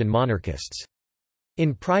anti-republican monarchists.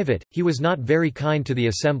 In private, he was not very kind to the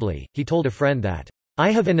Assembly. He told a friend that,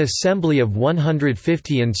 "I have an assembly of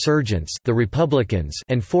 150 insurgents, the Republicans,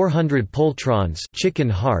 and 400 poltrons, chicken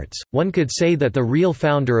hearts. One could say that the real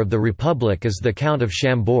founder of the Republic is the Count of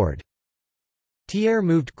Chambord." Thiers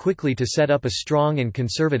moved quickly to set up a strong and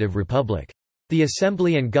conservative republic. The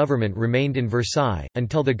Assembly and government remained in Versailles,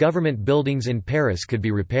 until the government buildings in Paris could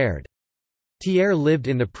be repaired. Thiers lived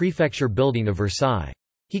in the prefecture building of Versailles.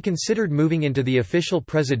 He considered moving into the official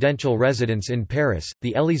presidential residence in Paris,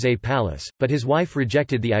 the Élysée Palace, but his wife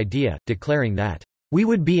rejected the idea, declaring that, "We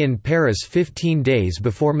would be in Paris 15 days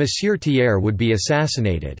before Monsieur Thiers would be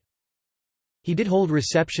assassinated." He did hold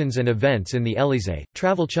receptions and events in the Élysée,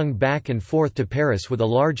 travelling back and forth to Paris with a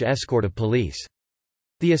large escort of police.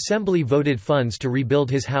 The Assembly voted funds to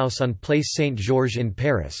rebuild his house on Place Saint-Georges in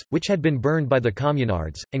Paris, which had been burned by the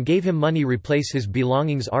communards, and gave him money to replace his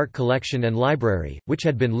belongings, art collection and library, which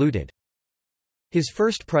had been looted. His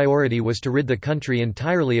first priority was to rid the country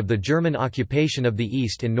entirely of the German occupation of the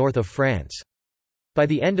east and north of France. By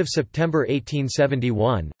the end of September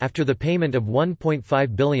 1871, after the payment of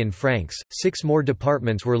 1.5 billion francs, 6 more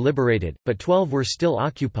departments were liberated, but 12 were still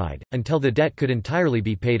occupied, until the debt could entirely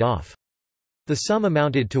be paid off. The sum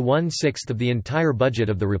amounted to 1/6 of the entire budget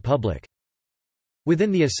of the Republic.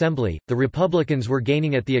 Within the Assembly, the Republicans were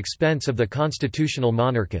gaining at the expense of the constitutional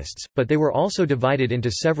monarchists, but they were also divided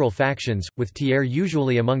into several factions, with Thiers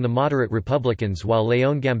usually among the moderate Republicans while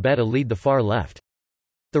Léon Gambetta led the far left.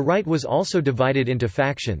 The right was also divided into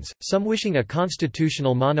factions, some wishing a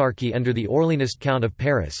constitutional monarchy under the Orleanist Count of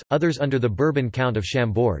Paris, others under the Bourbon Count of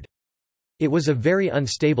Chambord. It was a very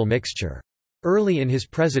unstable mixture. Early in his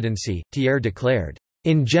presidency, Thiers declared,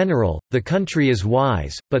 "In general, the country is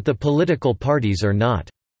wise, but the political parties are not.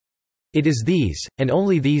 It is these, and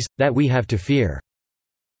only these, that we have to fear.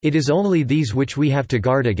 It is only these which we have to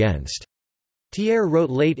guard against." Thiers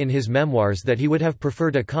wrote late in his memoirs that he would have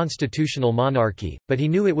preferred a constitutional monarchy, but he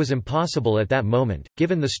knew it was impossible at that moment,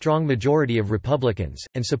 given the strong majority of Republicans,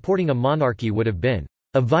 and supporting a monarchy would have been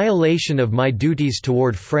 "A violation of my duties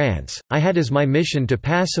toward France, I had as my mission to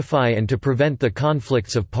pacify and to prevent the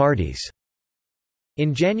conflicts of parties."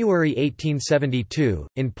 In January 1872,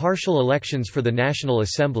 in partial elections for the National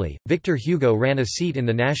Assembly, Victor Hugo ran a seat in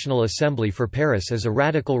the National Assembly for Paris as a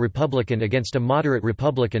radical Republican against a moderate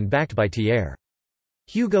Republican backed by Thiers.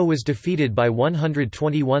 Hugo was defeated by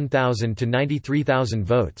 121,000 to 93,000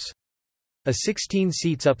 votes. A 16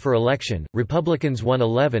 seats up for election, Republicans won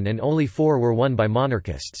 11 and only 4 were won by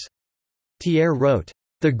monarchists. Thiers wrote,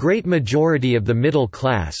 "The great majority of the middle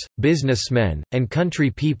class, businessmen, and country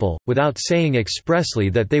people, without saying expressly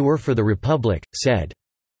that they were for the Republic, said,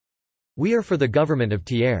 'We are for the government of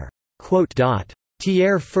Thiers.'"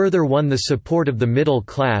 Thiers further won the support of the middle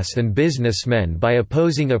class and businessmen by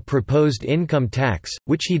opposing a proposed income tax,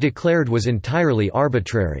 which he declared was entirely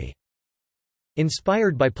arbitrary.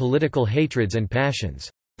 Inspired by political hatreds and passions,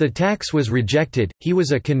 the tax was rejected. He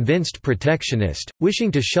was a convinced protectionist,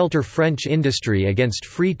 wishing to shelter French industry against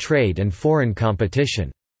free trade and foreign competition.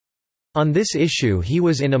 On this issue he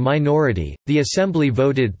was in a minority. The Assembly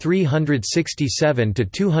voted 367 to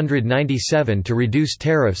 297 to reduce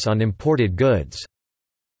tariffs on imported goods.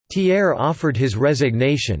 Thiers offered his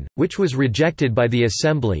resignation, which was rejected by the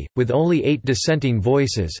Assembly. With only 8 dissenting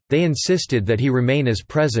voices, they insisted that he remain as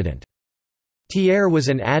president. Thiers was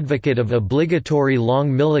an advocate of obligatory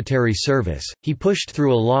long military service. He pushed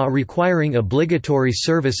through a law requiring obligatory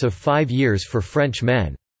service of 5 years for French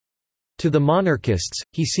men. To the monarchists,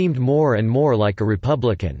 he seemed more and more like a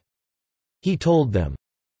republican. He told them,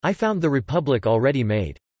 "I found the republic already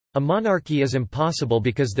made. A monarchy is impossible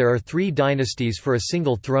because there are 3 dynasties for a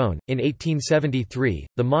single throne." In 1873,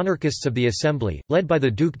 the monarchists of the Assembly, led by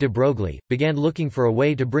the Duc de Broglie, began looking for a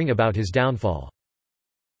way to bring about his downfall.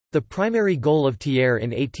 The primary goal of Thiers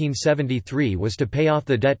in 1873 was to pay off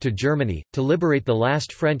the debt to Germany, to liberate the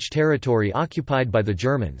last French territory occupied by the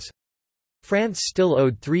Germans. France still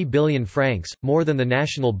owed 3 billion francs, more than the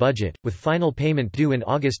national budget, with final payment due in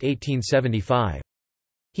August 1875.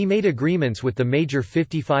 He made agreements with the major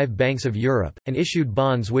 55 banks of Europe, and issued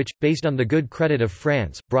bonds which, based on the good credit of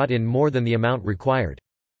France, brought in more than the amount required.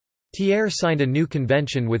 Thiers signed a new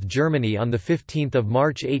convention with Germany on 15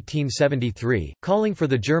 March 1873, calling for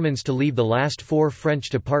the Germans to leave the last 4 French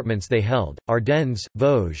departments they held, Ardennes,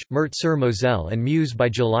 Vosges, Meurthe-sur-Moselle and Meuse by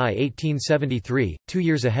July 1873, 2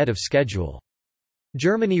 years ahead of schedule.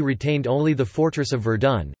 Germany retained only the fortress of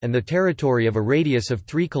Verdun, and the territory of a radius of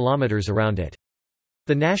 3 kilometers around it.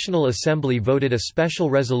 The National Assembly voted a special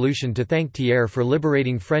resolution to thank Thiers for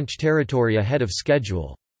liberating French territory ahead of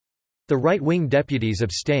schedule. The right-wing deputies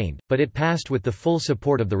abstained, but it passed with the full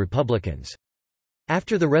support of the Republicans.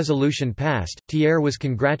 After the resolution passed, Thiers was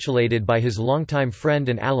congratulated by his longtime friend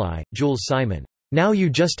and ally, Jules Simon. "Now you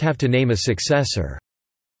just have to name a successor."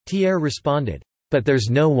 Thiers responded, "But there's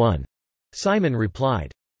no one." Simon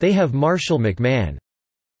replied, "They have Marshal MacMahon."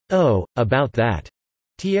 "Oh, about that."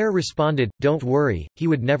 Thiers responded, "Don't worry, he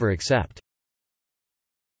would never accept."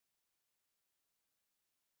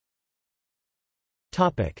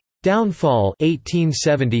 Downfall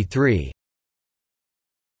 1873.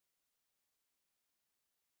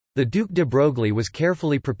 The Duc de Broglie was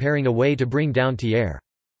carefully preparing a way to bring down Thiers.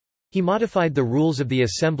 He modified the rules of the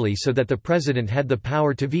Assembly so that the President had the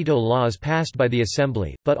power to veto laws passed by the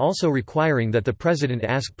Assembly, but also requiring that the President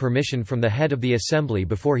ask permission from the head of the Assembly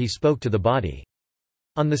before he spoke to the body.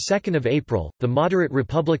 On 2 April, the moderate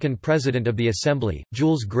Republican President of the Assembly,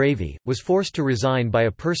 Jules Grévy, was forced to resign by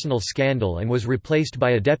a personal scandal and was replaced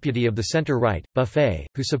by a deputy of the centre-right, Buffet,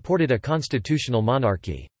 who supported a constitutional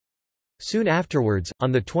monarchy. Soon afterwards,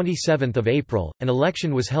 on 27 April, an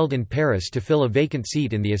election was held in Paris to fill a vacant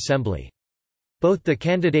seat in the Assembly. Both the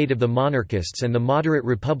candidate of the monarchists and the moderate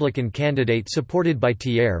Republican candidate supported by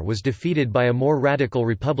Thiers was defeated by a more radical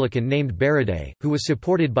Republican named Baraday, who was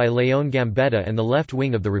supported by Léon Gambetta and the left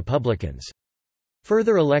wing of the Republicans.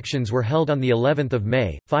 Further elections were held on the 11th of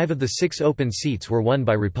May. 5 of the 6 open seats were won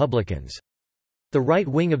by Republicans. The right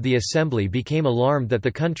wing of the Assembly became alarmed that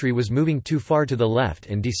the country was moving too far to the left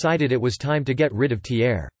and decided it was time to get rid of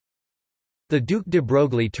Thiers. The Duc de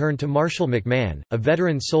Broglie turned to Marshal MacMahon, a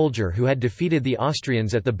veteran soldier who had defeated the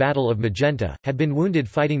Austrians at the Battle of Magenta, had been wounded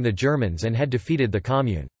fighting the Germans and had defeated the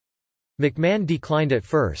Commune. MacMahon declined at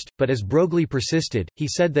first, but as Broglie persisted, he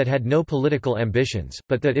said that had no political ambitions,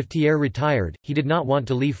 but that if Thiers retired, he did not want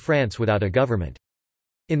to leave France without a government.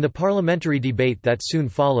 In the parliamentary debate that soon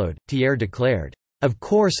followed, Thiers declared, "Of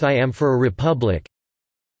course I am for a republic.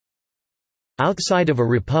 Outside of a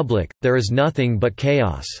republic, there is nothing but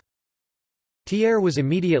chaos." Thiers was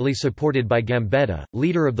immediately supported by Gambetta,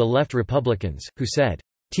 leader of the left Republicans, who said,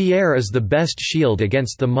 "Thiers is the best shield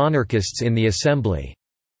against the monarchists in the Assembly."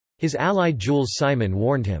 His ally Jules Simon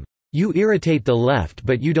warned him, "You irritate the left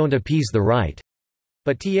but you don't appease the right."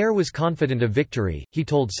 But Thiers was confident of victory. He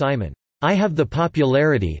told Simon, "I have the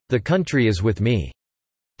popularity, the country is with me."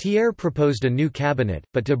 Thiers proposed a new cabinet,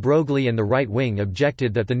 but de Broglie and the right wing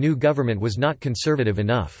objected that the new government was not conservative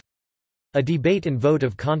enough. A debate and vote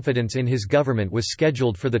of confidence in his government was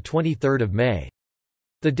scheduled for 23 May.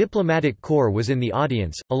 The diplomatic corps was in the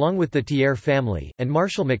audience, along with the Thiers family, and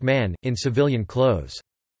Marshal MacMahon, in civilian clothes.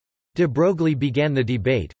 De Broglie began the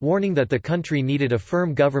debate, warning that the country needed a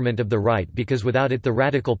firm government of the right because without it the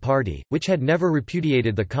Radical Party, which had never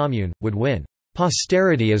repudiated the Commune, would win.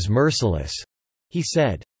 "Posterity is merciless," he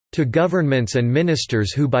said. "To governments and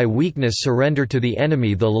ministers who by weakness surrender to the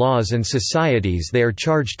enemy the laws and societies they are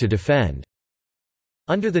charged to defend."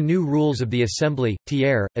 Under the new rules of the Assembly,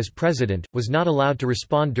 Thiers, as president, was not allowed to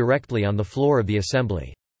respond directly on the floor of the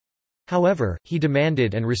Assembly. However, he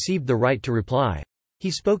demanded and received the right to reply. He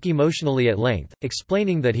spoke emotionally at length,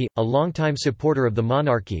 explaining that he, a longtime supporter of the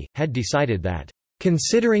monarchy, had decided that,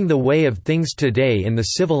 "Considering the way of things today in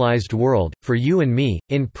the civilized world, for you and me,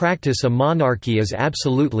 in practice a monarchy is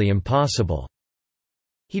absolutely impossible."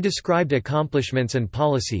 He described accomplishments and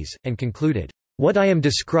policies, and concluded, "What I am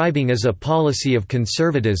describing is a policy of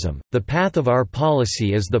conservatism, the path of our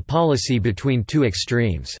policy is the policy between two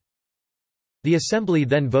extremes." The Assembly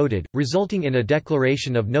then voted, resulting in a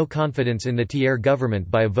declaration of no confidence in the Thiers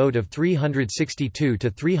government by a vote of 362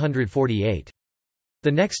 to 348.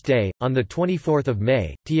 The next day, on 24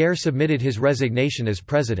 May, Thiers submitted his resignation as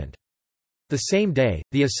president. The same day,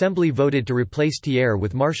 the Assembly voted to replace Thiers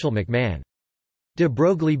with Marshal MacMahon. De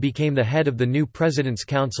Broglie became the head of the new President's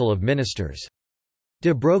Council of Ministers.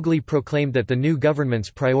 De Broglie proclaimed that the new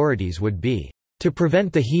government's priorities would be, "to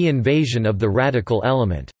prevent the He invasion of the radical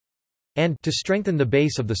element," and "to strengthen the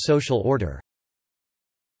base of the social order."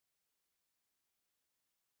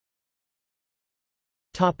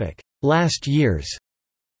 Last years.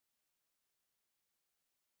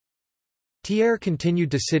 Thiers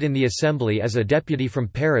continued to sit in the Assembly as a deputy from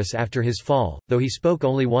Paris after his fall, though he spoke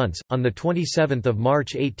only once, on 27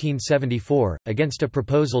 March 1874, against a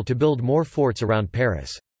proposal to build more forts around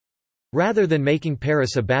Paris. Rather than making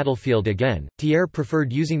Paris a battlefield again, Thiers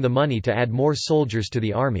preferred using the money to add more soldiers to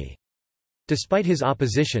the army. Despite his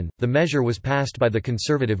opposition, the measure was passed by the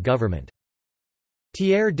conservative government.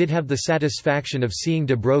 Thiers did have the satisfaction of seeing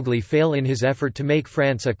de Broglie fail in his effort to make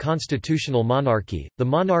France a constitutional monarchy. The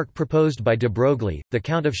monarch proposed by de Broglie, the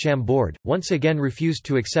Count of Chambord, once again refused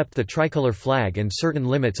to accept the tricolour flag and certain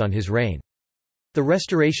limits on his reign. The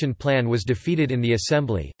Restoration Plan was defeated in the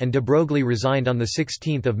Assembly, and de Broglie resigned on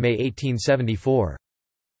 16 May 1874.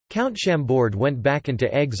 Count Chambord went back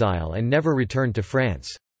into exile and never returned to France.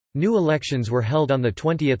 New elections were held on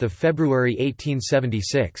 20 February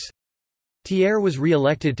 1876. Thiers was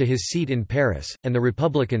re-elected to his seat in Paris, and the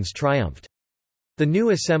Republicans triumphed. The new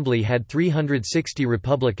Assembly had 360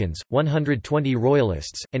 Republicans, 120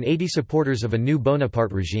 Royalists, and 80 supporters of a new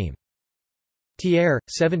Bonaparte regime. Thiers,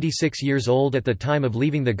 76 years old at the time of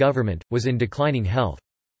leaving the government, was in declining health.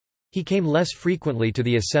 He came less frequently to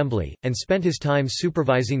the Assembly, and spent his time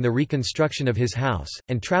supervising the reconstruction of his house,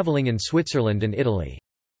 and travelling in Switzerland and Italy.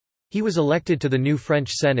 He was elected to the new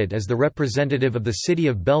French Senate as the representative of the city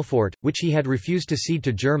of Belfort, which he had refused to cede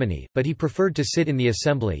to Germany, but he preferred to sit in the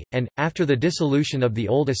Assembly, and, after the dissolution of the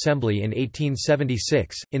old Assembly in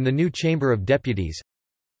 1876, in the new Chamber of Deputies.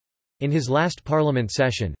 In his last Parliament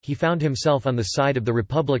session, he found himself on the side of the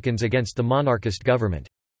Republicans against the monarchist government.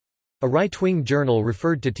 A right-wing journal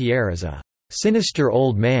referred to Thiers as a "sinister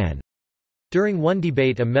old man." During one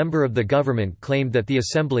debate, a member of the government claimed that the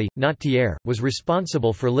Assembly, not Thiers, was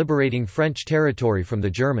responsible for liberating French territory from the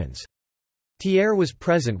Germans. Thiers was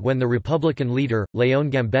present when the Republican leader,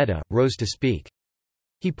 Léon Gambetta, rose to speak.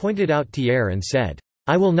 He pointed out Thiers and said,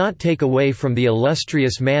 "I will not take away from the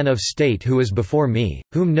illustrious man of state who is before me,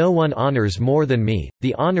 whom no one honors more than me,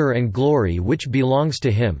 the honor and glory which belongs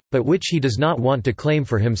to him, but which he does not want to claim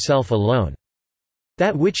for himself alone.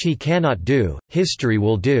 That which he cannot do, history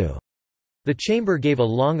will do." The chamber gave a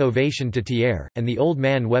long ovation to Thiers, and the old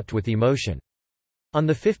man wept with emotion.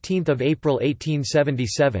 On 15 April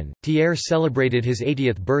 1877, Thiers celebrated his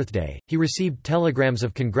 80th birthday. He received telegrams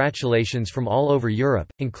of congratulations from all over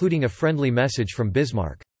Europe, including a friendly message from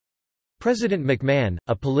Bismarck. President MacMahon,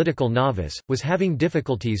 a political novice, was having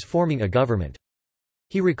difficulties forming a government.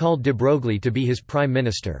 He recalled de Broglie to be his prime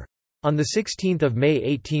minister. On 16 May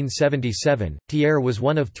 1877, Thiers was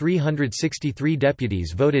one of 363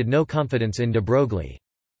 deputies voted no confidence in de Broglie.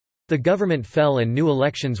 The government fell and new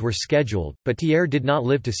elections were scheduled, but Thiers did not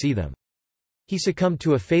live to see them. He succumbed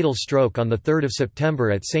to a fatal stroke on 3 September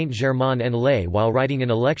at Saint-Germain-en-Laye while writing an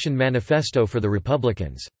election manifesto for the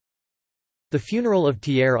Republicans. The funeral of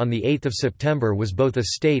Thiers on 8 September was both a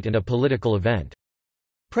state and a political event.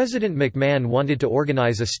 President McMahon wanted to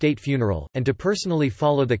organize a state funeral, and to personally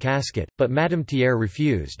follow the casket, but Madame Thiers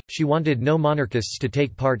refused. She wanted no monarchists to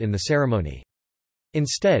take part in the ceremony.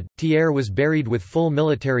 Instead, Thiers was buried with full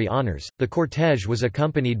military honors. The cortège was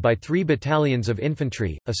accompanied by 3 battalions of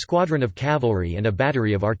infantry, a squadron of cavalry, and a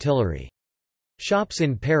battery of artillery. Shops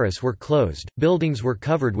in Paris were closed, buildings were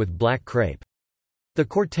covered with black crape. The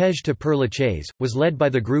cortège to Père Lachaise was led by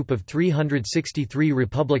the group of 363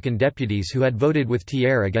 Republican deputies who had voted with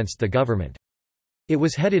Thiers against the government. It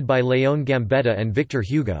was headed by Léon Gambetta and Victor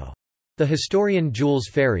Hugo. The historian Jules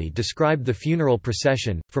Ferry described the funeral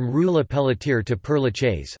procession. From Rue La Pelletier to Père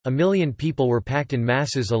Lachaise, 1 million people were packed in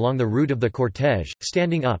masses along the route of the cortège,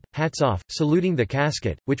 standing up, hats off, saluting the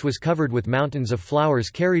casket, which was covered with mountains of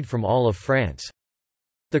flowers carried from all of France.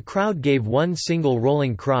 The crowd gave one single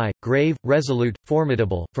rolling cry, grave, resolute,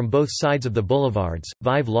 formidable, from both sides of the boulevards,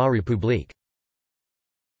 Vive la République.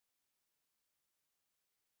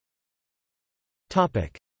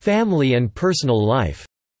 Family and personal life.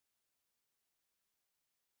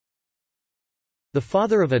 The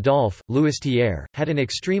father of Adolphe, Louis Thiers, had an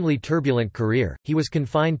extremely turbulent career. He was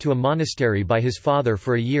confined to a monastery by his father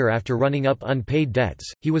for a year after running up unpaid debts.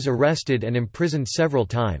 He was arrested and imprisoned several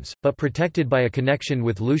times, but protected by a connection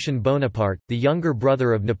with Lucien Bonaparte, the younger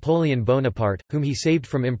brother of Napoleon Bonaparte, whom he saved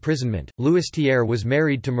from imprisonment. Louis Thiers was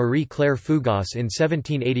married to Marie-Claire Fougas in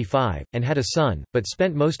 1785, and had a son, but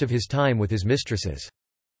spent most of his time with his mistresses.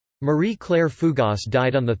 Marie-Claire Fougas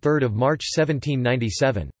died on 3 March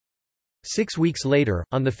 1797. 6 weeks later,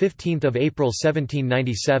 on 15 April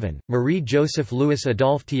 1797, Marie-Joseph Louis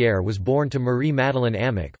Adolphe Thiers was born to Marie-Madeleine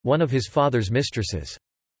Amick, one of his father's mistresses.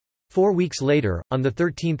 4 weeks later, on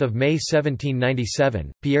 13 May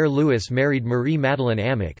 1797, Pierre-Louis married Marie-Madeleine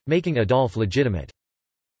Amick, making Adolphe legitimate.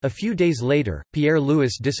 A few days later,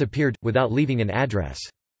 Pierre-Louis disappeared, without leaving an address.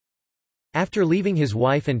 After leaving his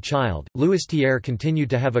wife and child, Louis Thiers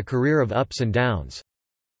continued to have a career of ups and downs.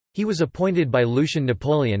 He was appointed by Lucien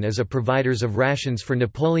Napoleon as a providers of rations for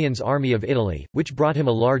Napoleon's army of Italy, which brought him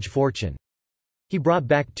a large fortune. He brought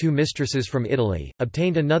back 2 mistresses from Italy,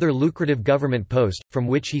 obtained another lucrative government post, from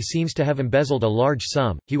which he seems to have embezzled a large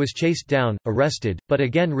sum. He was chased down, arrested, but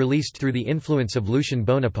again released through the influence of Lucien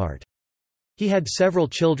Bonaparte. He had several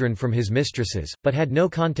children from his mistresses, but had no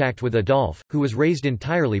contact with Adolphe, who was raised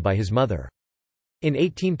entirely by his mother. In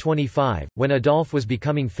 1825, when Adolphe was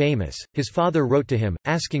becoming famous, his father wrote to him,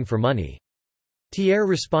 asking for money. Thiers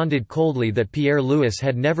responded coldly that Pierre-Louis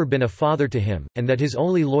had never been a father to him, and that his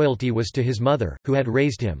only loyalty was to his mother, who had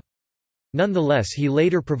raised him. Nonetheless, he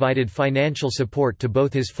later provided financial support to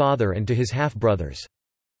both his father and to his half-brothers.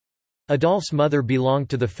 Adolphe's mother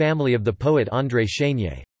belonged to the family of the poet André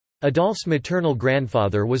Chénier. Adolphe's maternal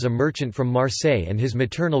grandfather was a merchant from Marseille and his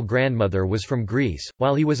maternal grandmother was from Greece.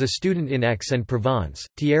 While he was a student in Aix-en-Provence,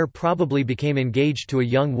 Thiers probably became engaged to a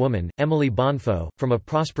young woman, Émilie Bonfaux, from a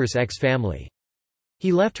prosperous Aix family.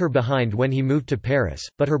 He left her behind when he moved to Paris,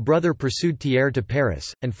 but her brother pursued Thiers to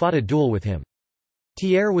Paris, and fought a duel with him.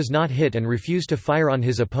 Thiers was not hit and refused to fire on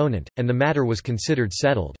his opponent, and the matter was considered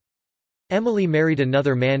settled. Émilie married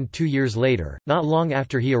another man 2 years later. Not long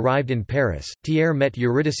after he arrived in Paris, Thiers met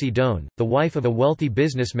Eurydice Dohn, the wife of a wealthy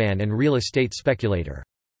businessman and real estate speculator.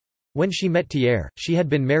 When she met Thiers, she had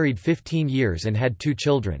been married 15 years and had 2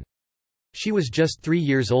 children. She was just 3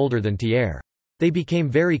 years older than Thiers. They became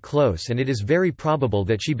very close and it is very probable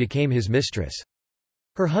that she became his mistress.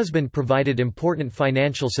 Her husband provided important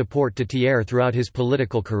financial support to Thiers throughout his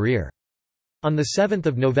political career. On 7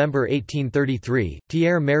 November 1833,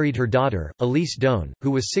 Thiers married her daughter, Elise Dohn,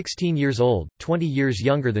 who was 16 years old, 20 years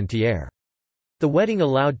younger than Thiers. The wedding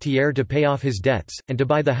allowed Thiers to pay off his debts, and to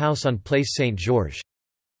buy the house on Place Saint-Georges.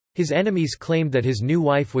 His enemies claimed that his new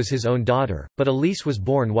wife was his own daughter, but Elise was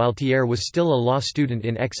born while Thiers was still a law student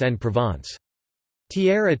in Aix-en-Provence.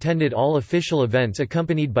 Thiers attended all official events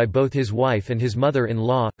accompanied by both his wife and his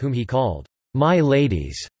mother-in-law, whom he called, "my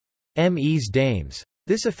ladies", mes dames.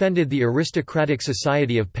 This offended the aristocratic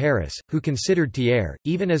society of Paris, who considered Thiers,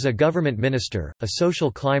 even as a government minister, a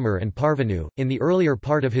social climber and parvenu. In the earlier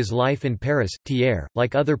part of his life in Paris, Thiers,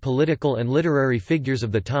 like other political and literary figures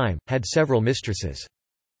of the time, had several mistresses.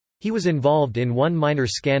 He was involved in one minor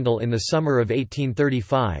scandal in the summer of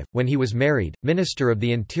 1835, when he was married, Minister of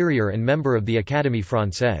the Interior and member of the Académie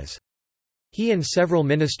Française. He and several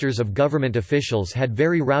ministers of government officials had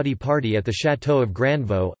very rowdy party at the Château of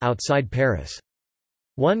Grandvaux, outside Paris.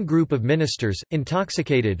 One group of ministers,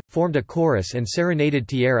 intoxicated, formed a chorus and serenaded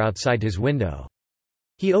Thiers outside his window.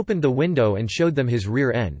 He opened the window and showed them his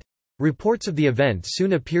rear end. Reports of the event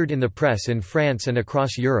soon appeared in the press in France and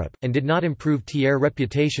across Europe, and did not improve Thiers'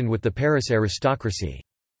 reputation with the Paris aristocracy.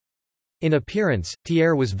 In appearance,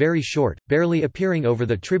 Thiers was very short, barely appearing over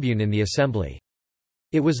the tribune in the assembly.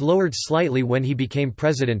 It was lowered slightly when he became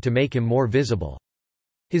president to make him more visible.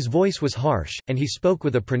 His voice was harsh, and he spoke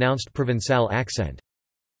with a pronounced Provençal accent.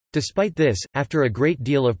 Despite this, after a great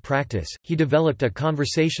deal of practice, he developed a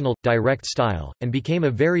conversational, direct style, and became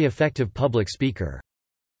a very effective public speaker.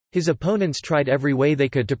 His opponents tried every way they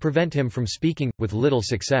could to prevent him from speaking, with little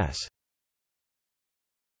success.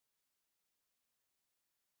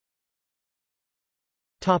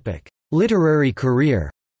 Literary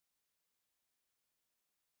career.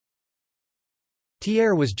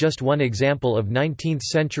 Thiers was just one example of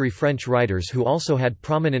 19th-century French writers who also had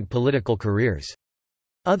prominent political careers.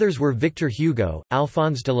 Others were Victor Hugo,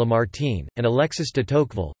 Alphonse de Lamartine, and Alexis de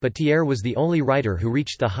Tocqueville, but Thiers was the only writer who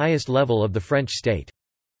reached the highest level of the French state.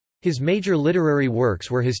 His major literary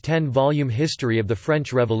works were his 10-volume History of the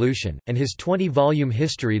French Revolution, and his 20-volume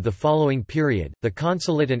History the Following Period, The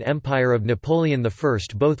Consulate and Empire of Napoleon I.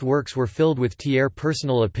 Both works were filled with Thiers'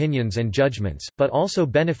 personal opinions and judgments, but also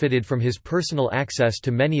benefited from his personal access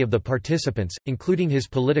to many of the participants, including his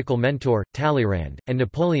political mentor, Talleyrand, and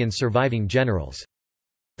Napoleon's surviving generals.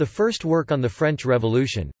 The first work on the French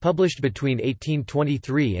Revolution, published between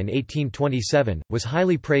 1823 and 1827, was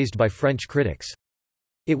highly praised by French critics.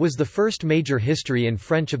 It was the first major history in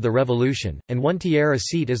French of the Revolution, and won Thiers a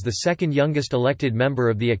seat as the second youngest elected member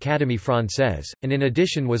of the Académie Française, and in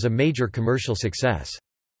addition was a major commercial success.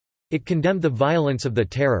 It condemned the violence of the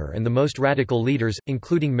Terror and the most radical leaders,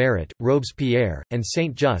 including Marat, Robespierre, and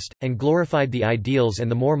Saint-Just, and glorified the ideals and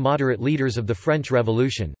the more moderate leaders of the French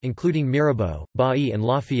Revolution, including Mirabeau, Bailly and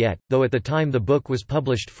Lafayette. Though at the time the book was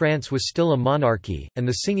published France was still a monarchy, and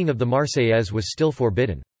the singing of the Marseillaise was still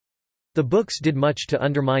forbidden. The books did much to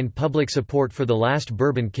undermine public support for the last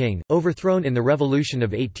Bourbon king, overthrown in the Revolution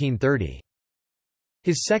of 1830.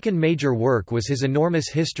 His second major work was his enormous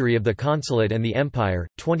History of the Consulate and the Empire,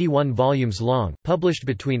 21 volumes long, published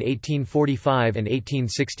between 1845 and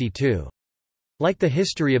 1862. Like the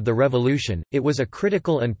History of the Revolution, it was a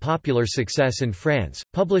critical and popular success in France,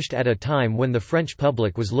 published at a time when the French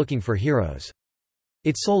public was looking for heroes.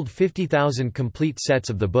 It sold 50,000 complete sets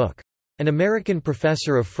of the book. An American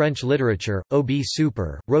professor of French literature, O.B.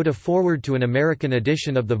 Super, wrote a foreword to an American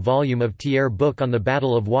edition of the volume of Thiers' book on the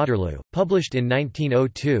Battle of Waterloo, published in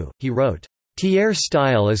 1902. He wrote, "Thiers'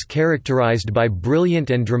 style is characterized by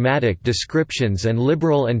brilliant and dramatic descriptions and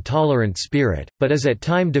liberal and tolerant spirit, but is at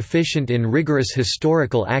times deficient in rigorous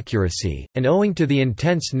historical accuracy, and owing to the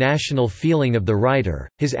intense national feeling of the writer,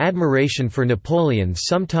 his admiration for Napoleon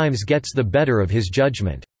sometimes gets the better of his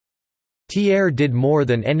judgment. Thiers did more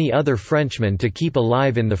than any other Frenchman to keep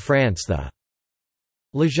alive in the France the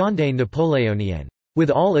légende napoléonienne, with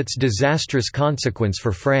all its disastrous consequence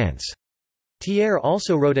for France." Thiers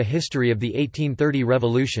also wrote a history of the 1830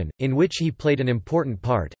 Revolution, in which he played an important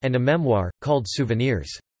part, and a memoir, called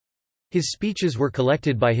Souvenirs. His speeches were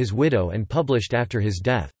collected by his widow and published after his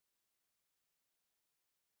death.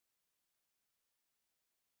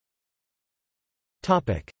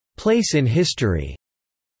 Place in history.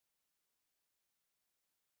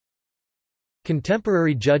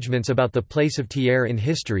 Contemporary judgments about the place of Thiers in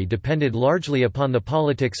history depended largely upon the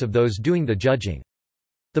politics of those doing the judging.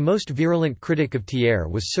 The most virulent critic of Thiers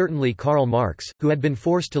was certainly Karl Marx, who had been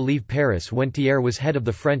forced to leave Paris when Thiers was head of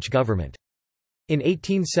the French government. In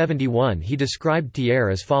 1871 he described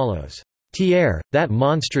Thiers as follows: "Thiers, that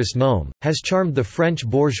monstrous gnome, has charmed the French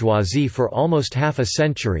bourgeoisie for almost half a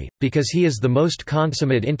century, because he is the most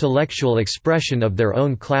consummate intellectual expression of their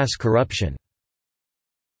own class corruption.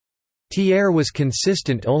 Thiers was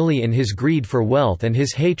consistent only in his greed for wealth and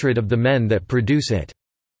his hatred of the men that produce it."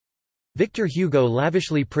 Victor Hugo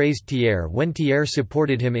lavishly praised Thiers when Thiers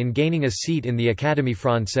supported him in gaining a seat in the Académie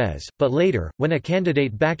Française, but later, when a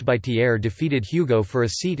candidate backed by Thiers defeated Hugo for a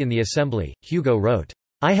seat in the Assembly, Hugo wrote,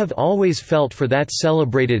 "I have always felt for that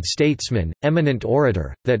celebrated statesman, eminent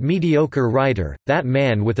orator, that mediocre writer, that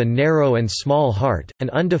man with a narrow and small heart, an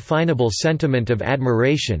undefinable sentiment of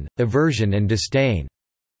admiration, aversion and disdain."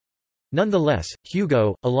 Nonetheless,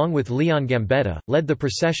 Hugo, along with Léon Gambetta, led the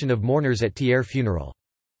procession of mourners at Thiers' funeral.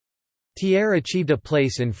 Thiers achieved a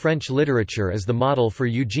place in French literature as the model for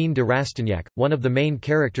Eugène de Rastignac, one of the main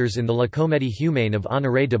characters in the La Comédie Humaine of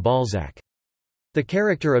Honoré de Balzac. The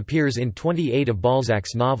character appears in 28 of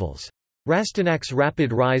Balzac's novels. Rastignac's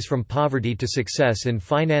rapid rise from poverty to success in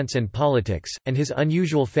finance and politics, and his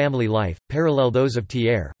unusual family life, parallel those of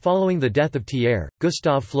Thiers. Following the death of Thiers,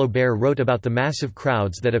 Gustave Flaubert wrote about the massive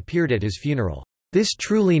crowds that appeared at his funeral. "This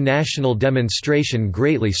truly national demonstration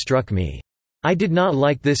greatly struck me. I did not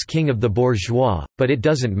like this king of the bourgeois, but it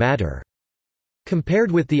doesn't matter.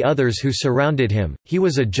 Compared with the others who surrounded him, he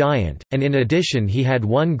was a giant, and in addition he had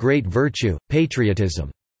one great virtue,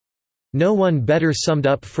 patriotism. No one better summed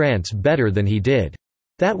up France better than he did.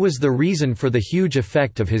 That was the reason for the huge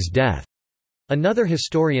effect of his death." Another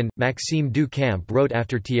historian, Maxime du Camp, wrote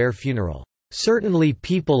after Thiers' funeral, "Certainly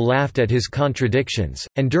people laughed at his contradictions,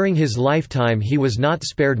 and during his lifetime he was not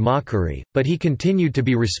spared mockery, but he continued to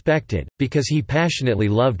be respected, because he passionately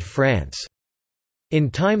loved France. In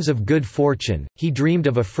times of good fortune, he dreamed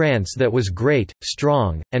of a France that was great,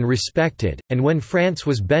 strong, and respected, and when France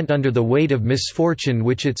was bent under the weight of misfortune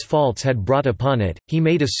which its faults had brought upon it, he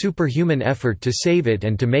made a superhuman effort to save it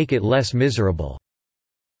and to make it less miserable.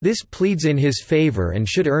 This pleads in his favor and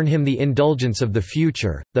should earn him the indulgence of the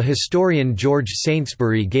future." The historian George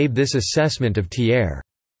Saintsbury gave this assessment of Thiers.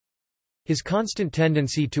 His constant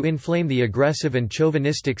tendency to inflame the aggressive and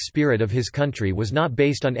chauvinistic spirit of his country was not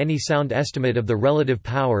based on any sound estimate of the relative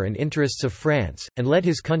power and interests of France, and led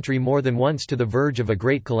his country more than once to the verge of a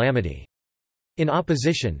great calamity. In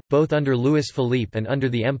opposition, both under Louis Philippe and under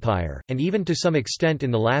the Empire, and even to some extent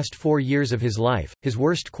in the last 4 years of his life, his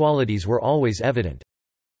worst qualities were always evident.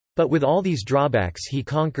 But with all these drawbacks he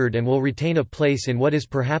conquered and will retain a place in what is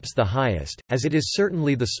perhaps the highest, as it is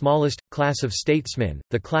certainly the smallest, class of statesmen,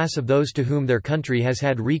 the class of those to whom their country has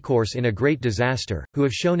had recourse in a great disaster, who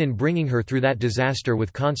have shown in bringing her through that disaster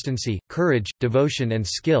with constancy, courage, devotion and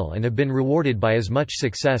skill, and have been rewarded by as much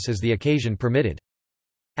success as the occasion permitted.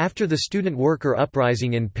 After the student-worker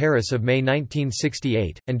uprising in Paris of May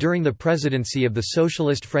 1968, and during the presidency of the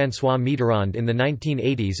socialist François Mitterrand in the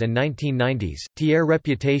 1980s and 1990s, Thiers'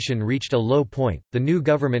 reputation reached a low point. The new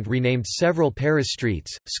government renamed several Paris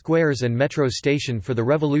streets, squares and metro station for the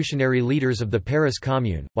revolutionary leaders of the Paris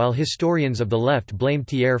Commune, while historians of the left blamed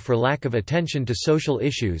Thiers for lack of attention to social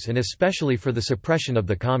issues and especially for the suppression of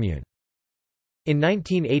the Commune. In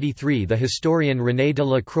 1983 the historian René de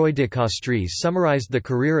la Croix de Castries summarized the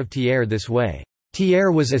career of Thiers this way,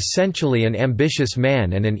 "Thiers was essentially an ambitious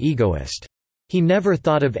man and an egoist. He never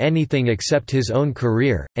thought of anything except his own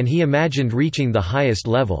career, and he imagined reaching the highest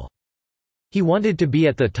level. He wanted to be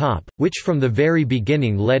at the top, which from the very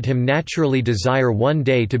beginning led him naturally desire one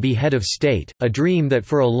day to be head of state, a dream that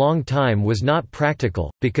for a long time was not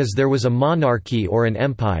practical, because there was a monarchy or an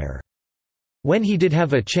empire. When he did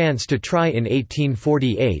have a chance to try in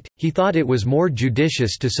 1848, he thought it was more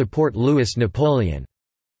judicious to support Louis Napoleon.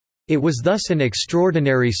 It was thus an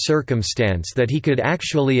extraordinary circumstance that he could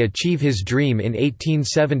actually achieve his dream in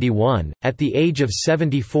 1871, at the age of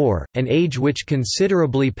 74, an age which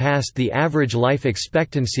considerably passed the average life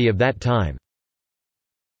expectancy of that time."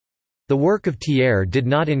 The work of Thiers did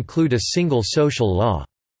not include a single social law.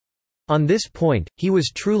 On this point, he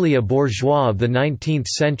was truly a bourgeois of the 19th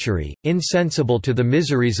century, insensible to the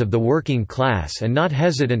miseries of the working class and not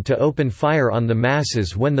hesitant to open fire on the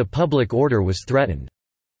masses when the public order was threatened.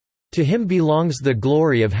 To him belongs the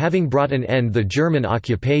glory of having brought an end to the German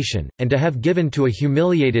occupation, and to have given to a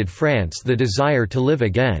humiliated France the desire to live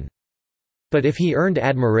again. But if he earned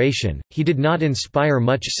admiration, he did not inspire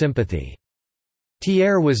much sympathy.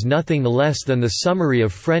 Thiers was nothing less than the summary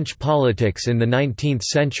of French politics in the 19th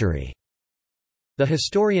century. The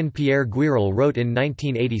historian Pierre Guirel wrote in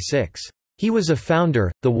 1986, "He was a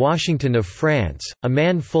founder, the Washington of France, a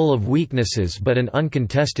man full of weaknesses but an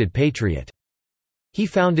uncontested patriot. He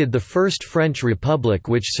founded the first French Republic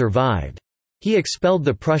which survived. He expelled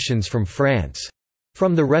the Prussians from France.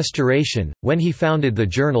 From the Restoration, when he founded the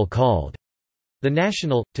journal called The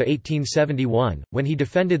National, to 1871, when he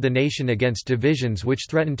defended the nation against divisions which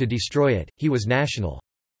threatened to destroy it, he was national."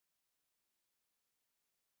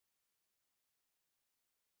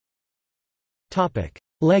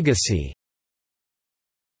 Legacy.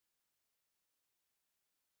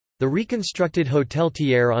 The reconstructed Hôtel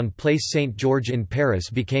Thiers on Place Saint-Georges in Paris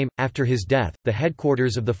became, after his death, the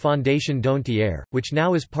headquarters of the Fondation Don Thiers, which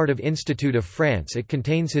now is part of Institute of France. It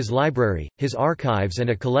contains his library, his archives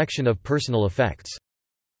and a collection of personal effects.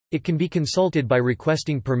 It can be consulted by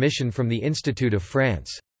requesting permission from the Institute of France.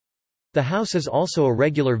 The house is also a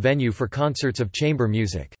regular venue for concerts of chamber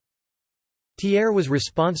music. Thiers was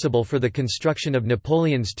responsible for the construction of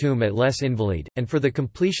Napoleon's tomb at Les Invalides, and for the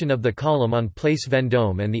completion of the column on Place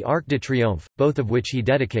Vendôme and the Arc de Triomphe, both of which he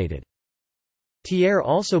dedicated. Thiers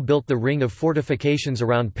also built the ring of fortifications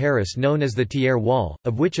around Paris known as the Thiers Wall,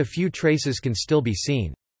 of which a few traces can still be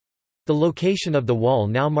seen. The location of the wall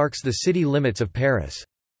now marks the city limits of Paris.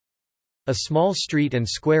 A small street and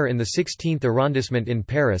square in the 16th arrondissement in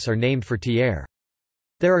Paris are named for Thiers.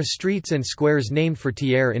 There are streets and squares named for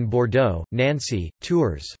Thiers in Bordeaux, Nancy,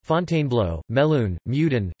 Tours, Fontainebleau, Melun,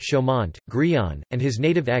 Meudon, Chaumont, Grillon, and his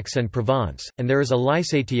native Aix-en-Provence, and there is a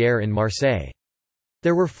Lycée Thiers in Marseille.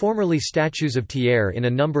 There were formerly statues of Thiers in a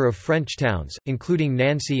number of French towns, including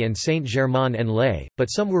Nancy and Saint-Germain-en-Laye, but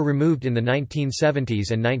some were removed in the 1970s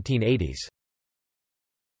and 1980s.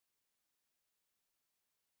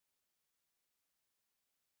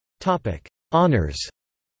 Honours.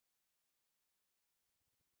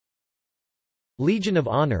 Legion of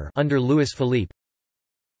Honor under Louis Philippe.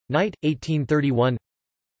 Knight, 1831.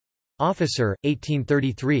 Officer,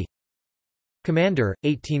 1833. Commander,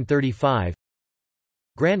 1835.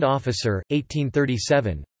 Grand Officer,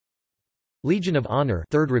 1837. Legion of Honor,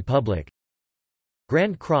 Third Republic.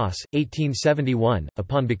 Grand Cross, 1871,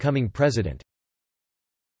 upon becoming president.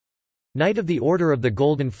 Knight of the Order of the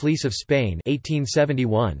Golden Fleece of Spain,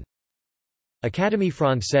 1871. Académie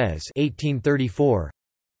Française, 1834.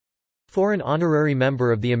 Foreign Honorary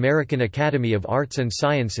Member of the American Academy of Arts and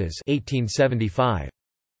Sciences, 1875.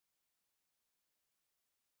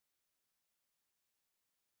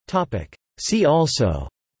 Topic. See also: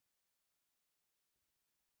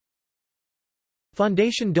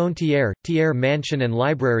 Fondation Don Thiers, Thiers Mansion and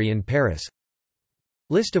Library in Paris.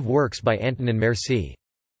 List of works by Antonin Mercier.